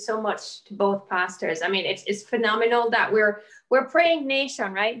thank you so much to both pastors. I mean, it's phenomenal that we're praying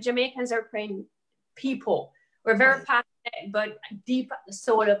nation, right? Jamaicans are praying people. We're very passionate, but deep at the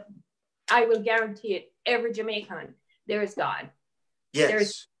soul of, I will guarantee it, every Jamaican, there is God.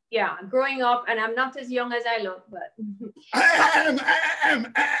 Yes. Growing up, and I'm not as young as I look, but I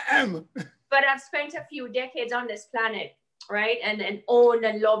am. But I've spent a few decades on this planet, right? And owned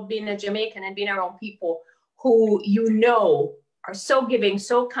and loved being a Jamaican and being around people who are so giving,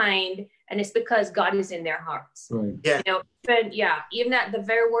 so kind, and it's because God is in their hearts. Right. Yeah. Even at the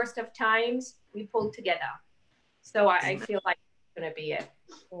very worst of times, we pull together. So I feel like it's gonna be it.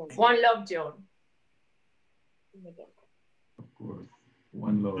 One love, Joan. Of course.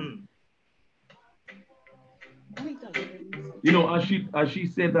 One love. You know, as she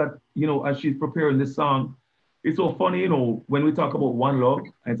said that, you know, as she's preparing this song, it's so funny, you know, when we talk about one love,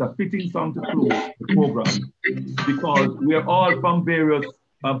 and it's a fitting song to close the program because we're all from various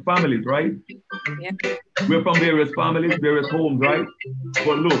families, right? Yeah. We're from various families, various homes, right?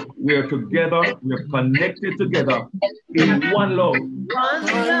 But look, we're together, we're connected together in one love. One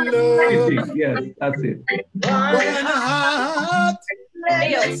love. Fitting, yes, that's it. One heart.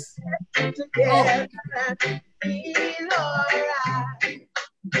 Let's together and feel alright.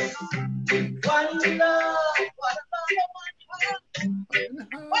 One love,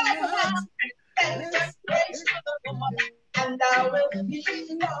 one heart. Let's praise to the Lord, and I will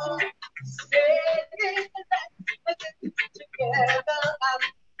feel all saying let's get together and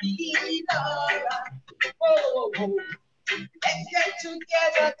feel alright. Oh, let's get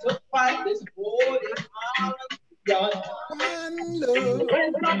together to find this holy harmony. One love. When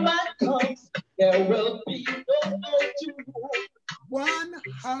the man comes, there will be no to One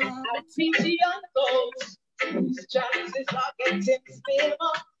heart. have pity on those whose chances are getting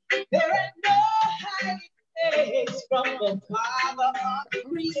slimmer. There ain't no hiding place from the Father of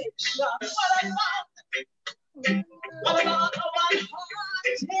creation. What about the one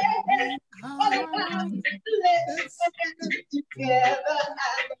heart? Yeah. What about let's get together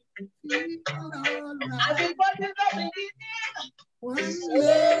and feel alright. Everybody loving it. One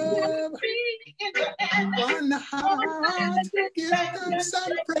love, one heart, give them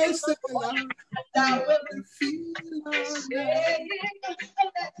some praise to the Lord, and will feel alright.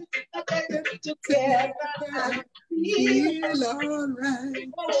 Get together and feel alright.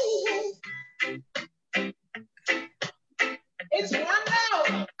 It's one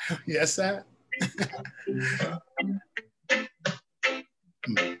now. Yes, sir.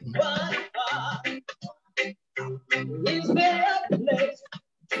 Is there a place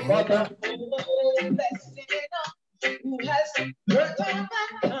for the hopeless sinner who has hurt all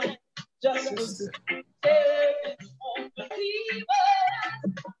mankind? Just save on believers.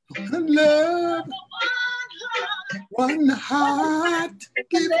 One love, one heart,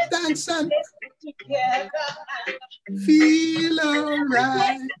 give thanks and Together and feel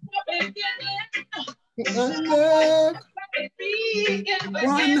alright. One love,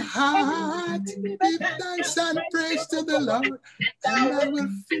 one heart, give thanks and praise to the Lord, and I will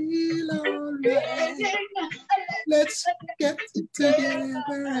feel alright. Let's get together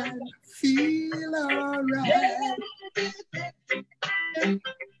and feel alright.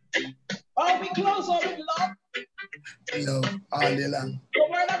 Are we close or we love? Love all day long. The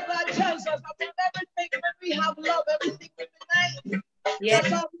word of God tells us about everything when we have love, everything will be nice. Yes.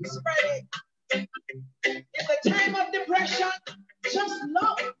 That's how we spread it. In the time of depression, just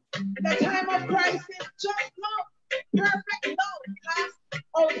love. In the time of crisis, just love. Perfect love casts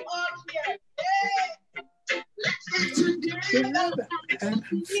out all fear. Yeah. Let's get together And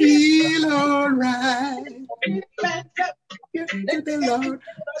feel alright. Get to the Lord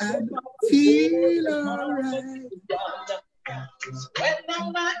and feel alright. When the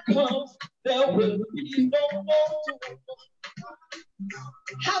night comes, there will be no more.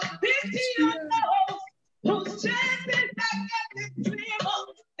 Have pity on those whose chances are getting slimmer.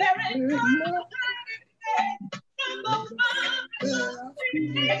 There ain't no hiding from those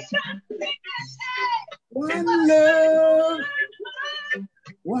One love,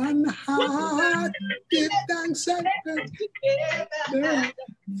 one heart, give thanks and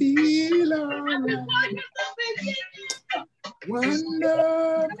feel alright. One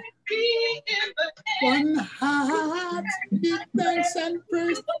love, one heart,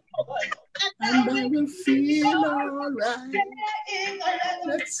 right.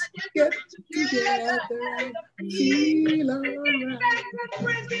 Let's get together and feel all right.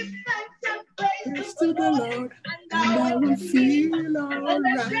 Praise to the Lord, and I will feel all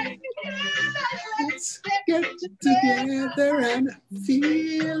right. Let's get together and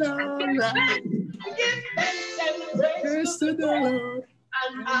feel all right. Praise to the Lord,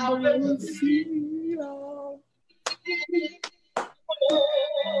 and I will feel all right.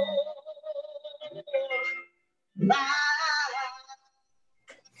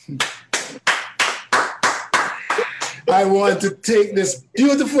 I want to take this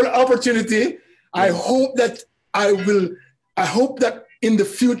beautiful opportunity. I hope that in the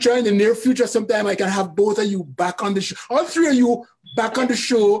future, in the near future, sometime I can have both of you back on the show, all three of you back on the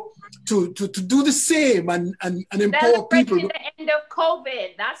show to do the same and empower people. The end of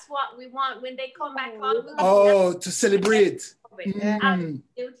COVID. That's what we want when they come back on. Oh, to celebrate.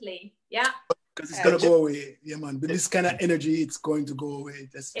 Absolutely. Yeah. Because it's going to go away. Yeah, man. With this kind of energy, it's going to go away.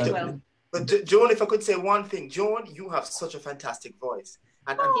 It will. But Joan, if I could say one thing, Joan, you have such a fantastic voice.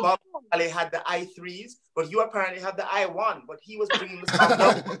 And Bob Ali had the I3s, but you apparently have the I1, but he was bringing the stuff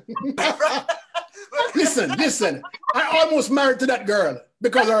up. Listen. I almost married to that girl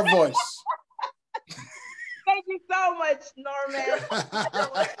because of her voice. Thank you so much, Norman.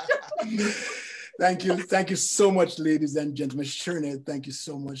 Thank you so much, ladies and gentlemen. Shirnett, thank you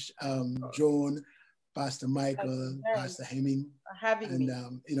so much. Joan, Pastor Michael, Pastor Hemmings. And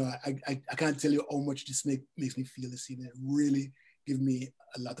I can't tell you how much this makes me feel this evening. It really gives me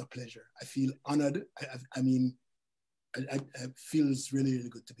a lot of pleasure. I feel honored. It feels really, really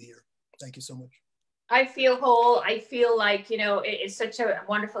good to be here. Thank you so much. I feel whole. I feel like, it's such a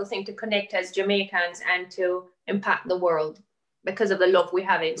wonderful thing to connect as Jamaicans and to impact the world because of the love we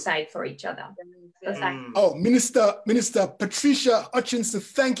have inside for each other. So thank you. Oh, Minister Patricia Hutchinson,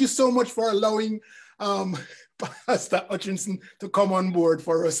 thank you so much for allowing Pastor Hutchinson to come on board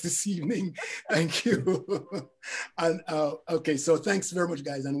for us this evening. Thank you. And okay, so thanks very much,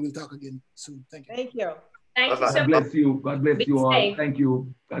 guys, and we'll talk again soon. Thank you. Thank you. Thank you so much. God bless you. God bless you all. Thank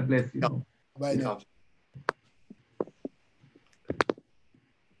you. God bless you. Bye now.